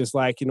looks just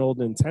like an old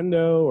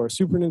Nintendo or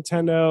Super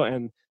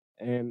Nintendo,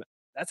 and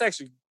that's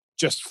actually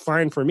just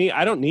fine for me.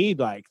 I don't need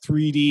like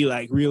 3D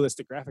like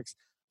realistic graphics.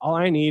 All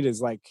I need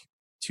is like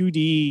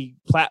 2D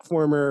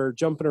platformer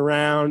jumping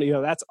around. You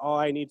know, that's all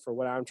I need for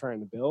what I'm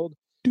trying to build.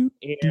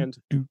 And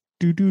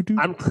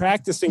I'm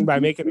practicing by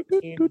making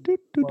a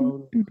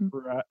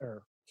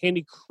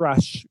Candy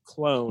Crush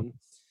clone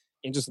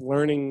and just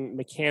learning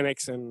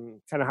mechanics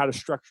and kind of how to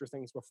structure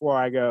things before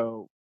I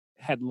go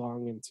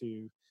headlong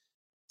into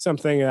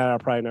something that I'll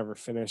probably never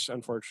finish.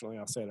 Unfortunately,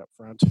 I'll say it up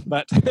front.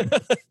 But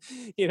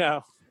you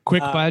know,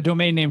 quick, buy a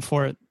domain name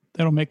for it.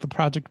 That'll make the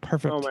project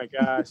perfect. Oh my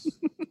gosh.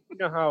 You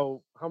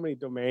know how many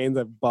domains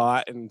I've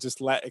bought and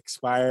just let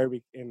expire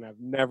and I've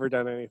never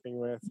done anything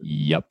with?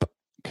 Yep,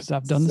 because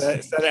I've done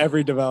this. Said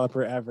every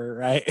developer ever,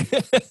 right?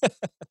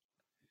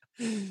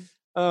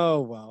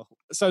 Oh, well.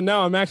 So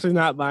no, I'm actually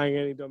not buying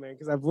any domain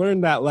because I've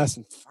learned that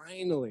lesson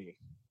finally.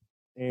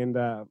 And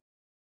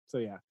so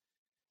yeah.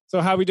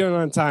 So how are we doing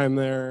on time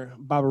there,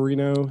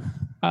 Barbarino?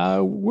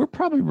 We're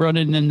probably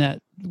running in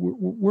that.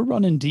 We're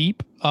running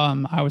deep.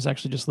 I was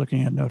actually just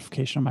looking at a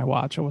notification on my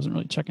watch. I wasn't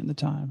really checking the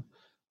time.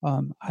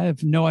 I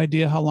have no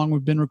idea how long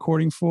we've been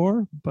recording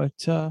for,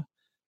 but I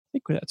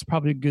think that's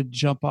probably a good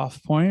jump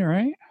off point,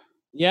 right?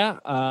 Yeah.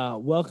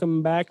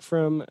 Welcome back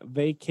from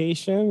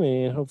vacation,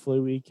 and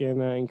hopefully we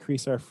can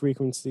increase our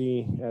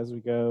frequency as we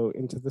go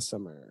into the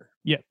summer.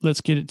 Yeah,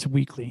 let's get it to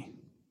weekly.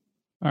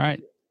 All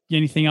right.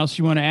 Anything else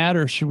you want to add,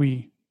 or should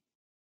we?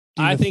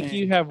 I think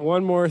you have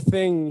one more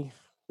thing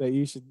that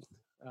you should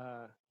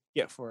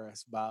get for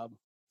us, Bob.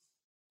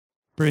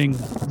 Bring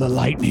the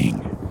lightning.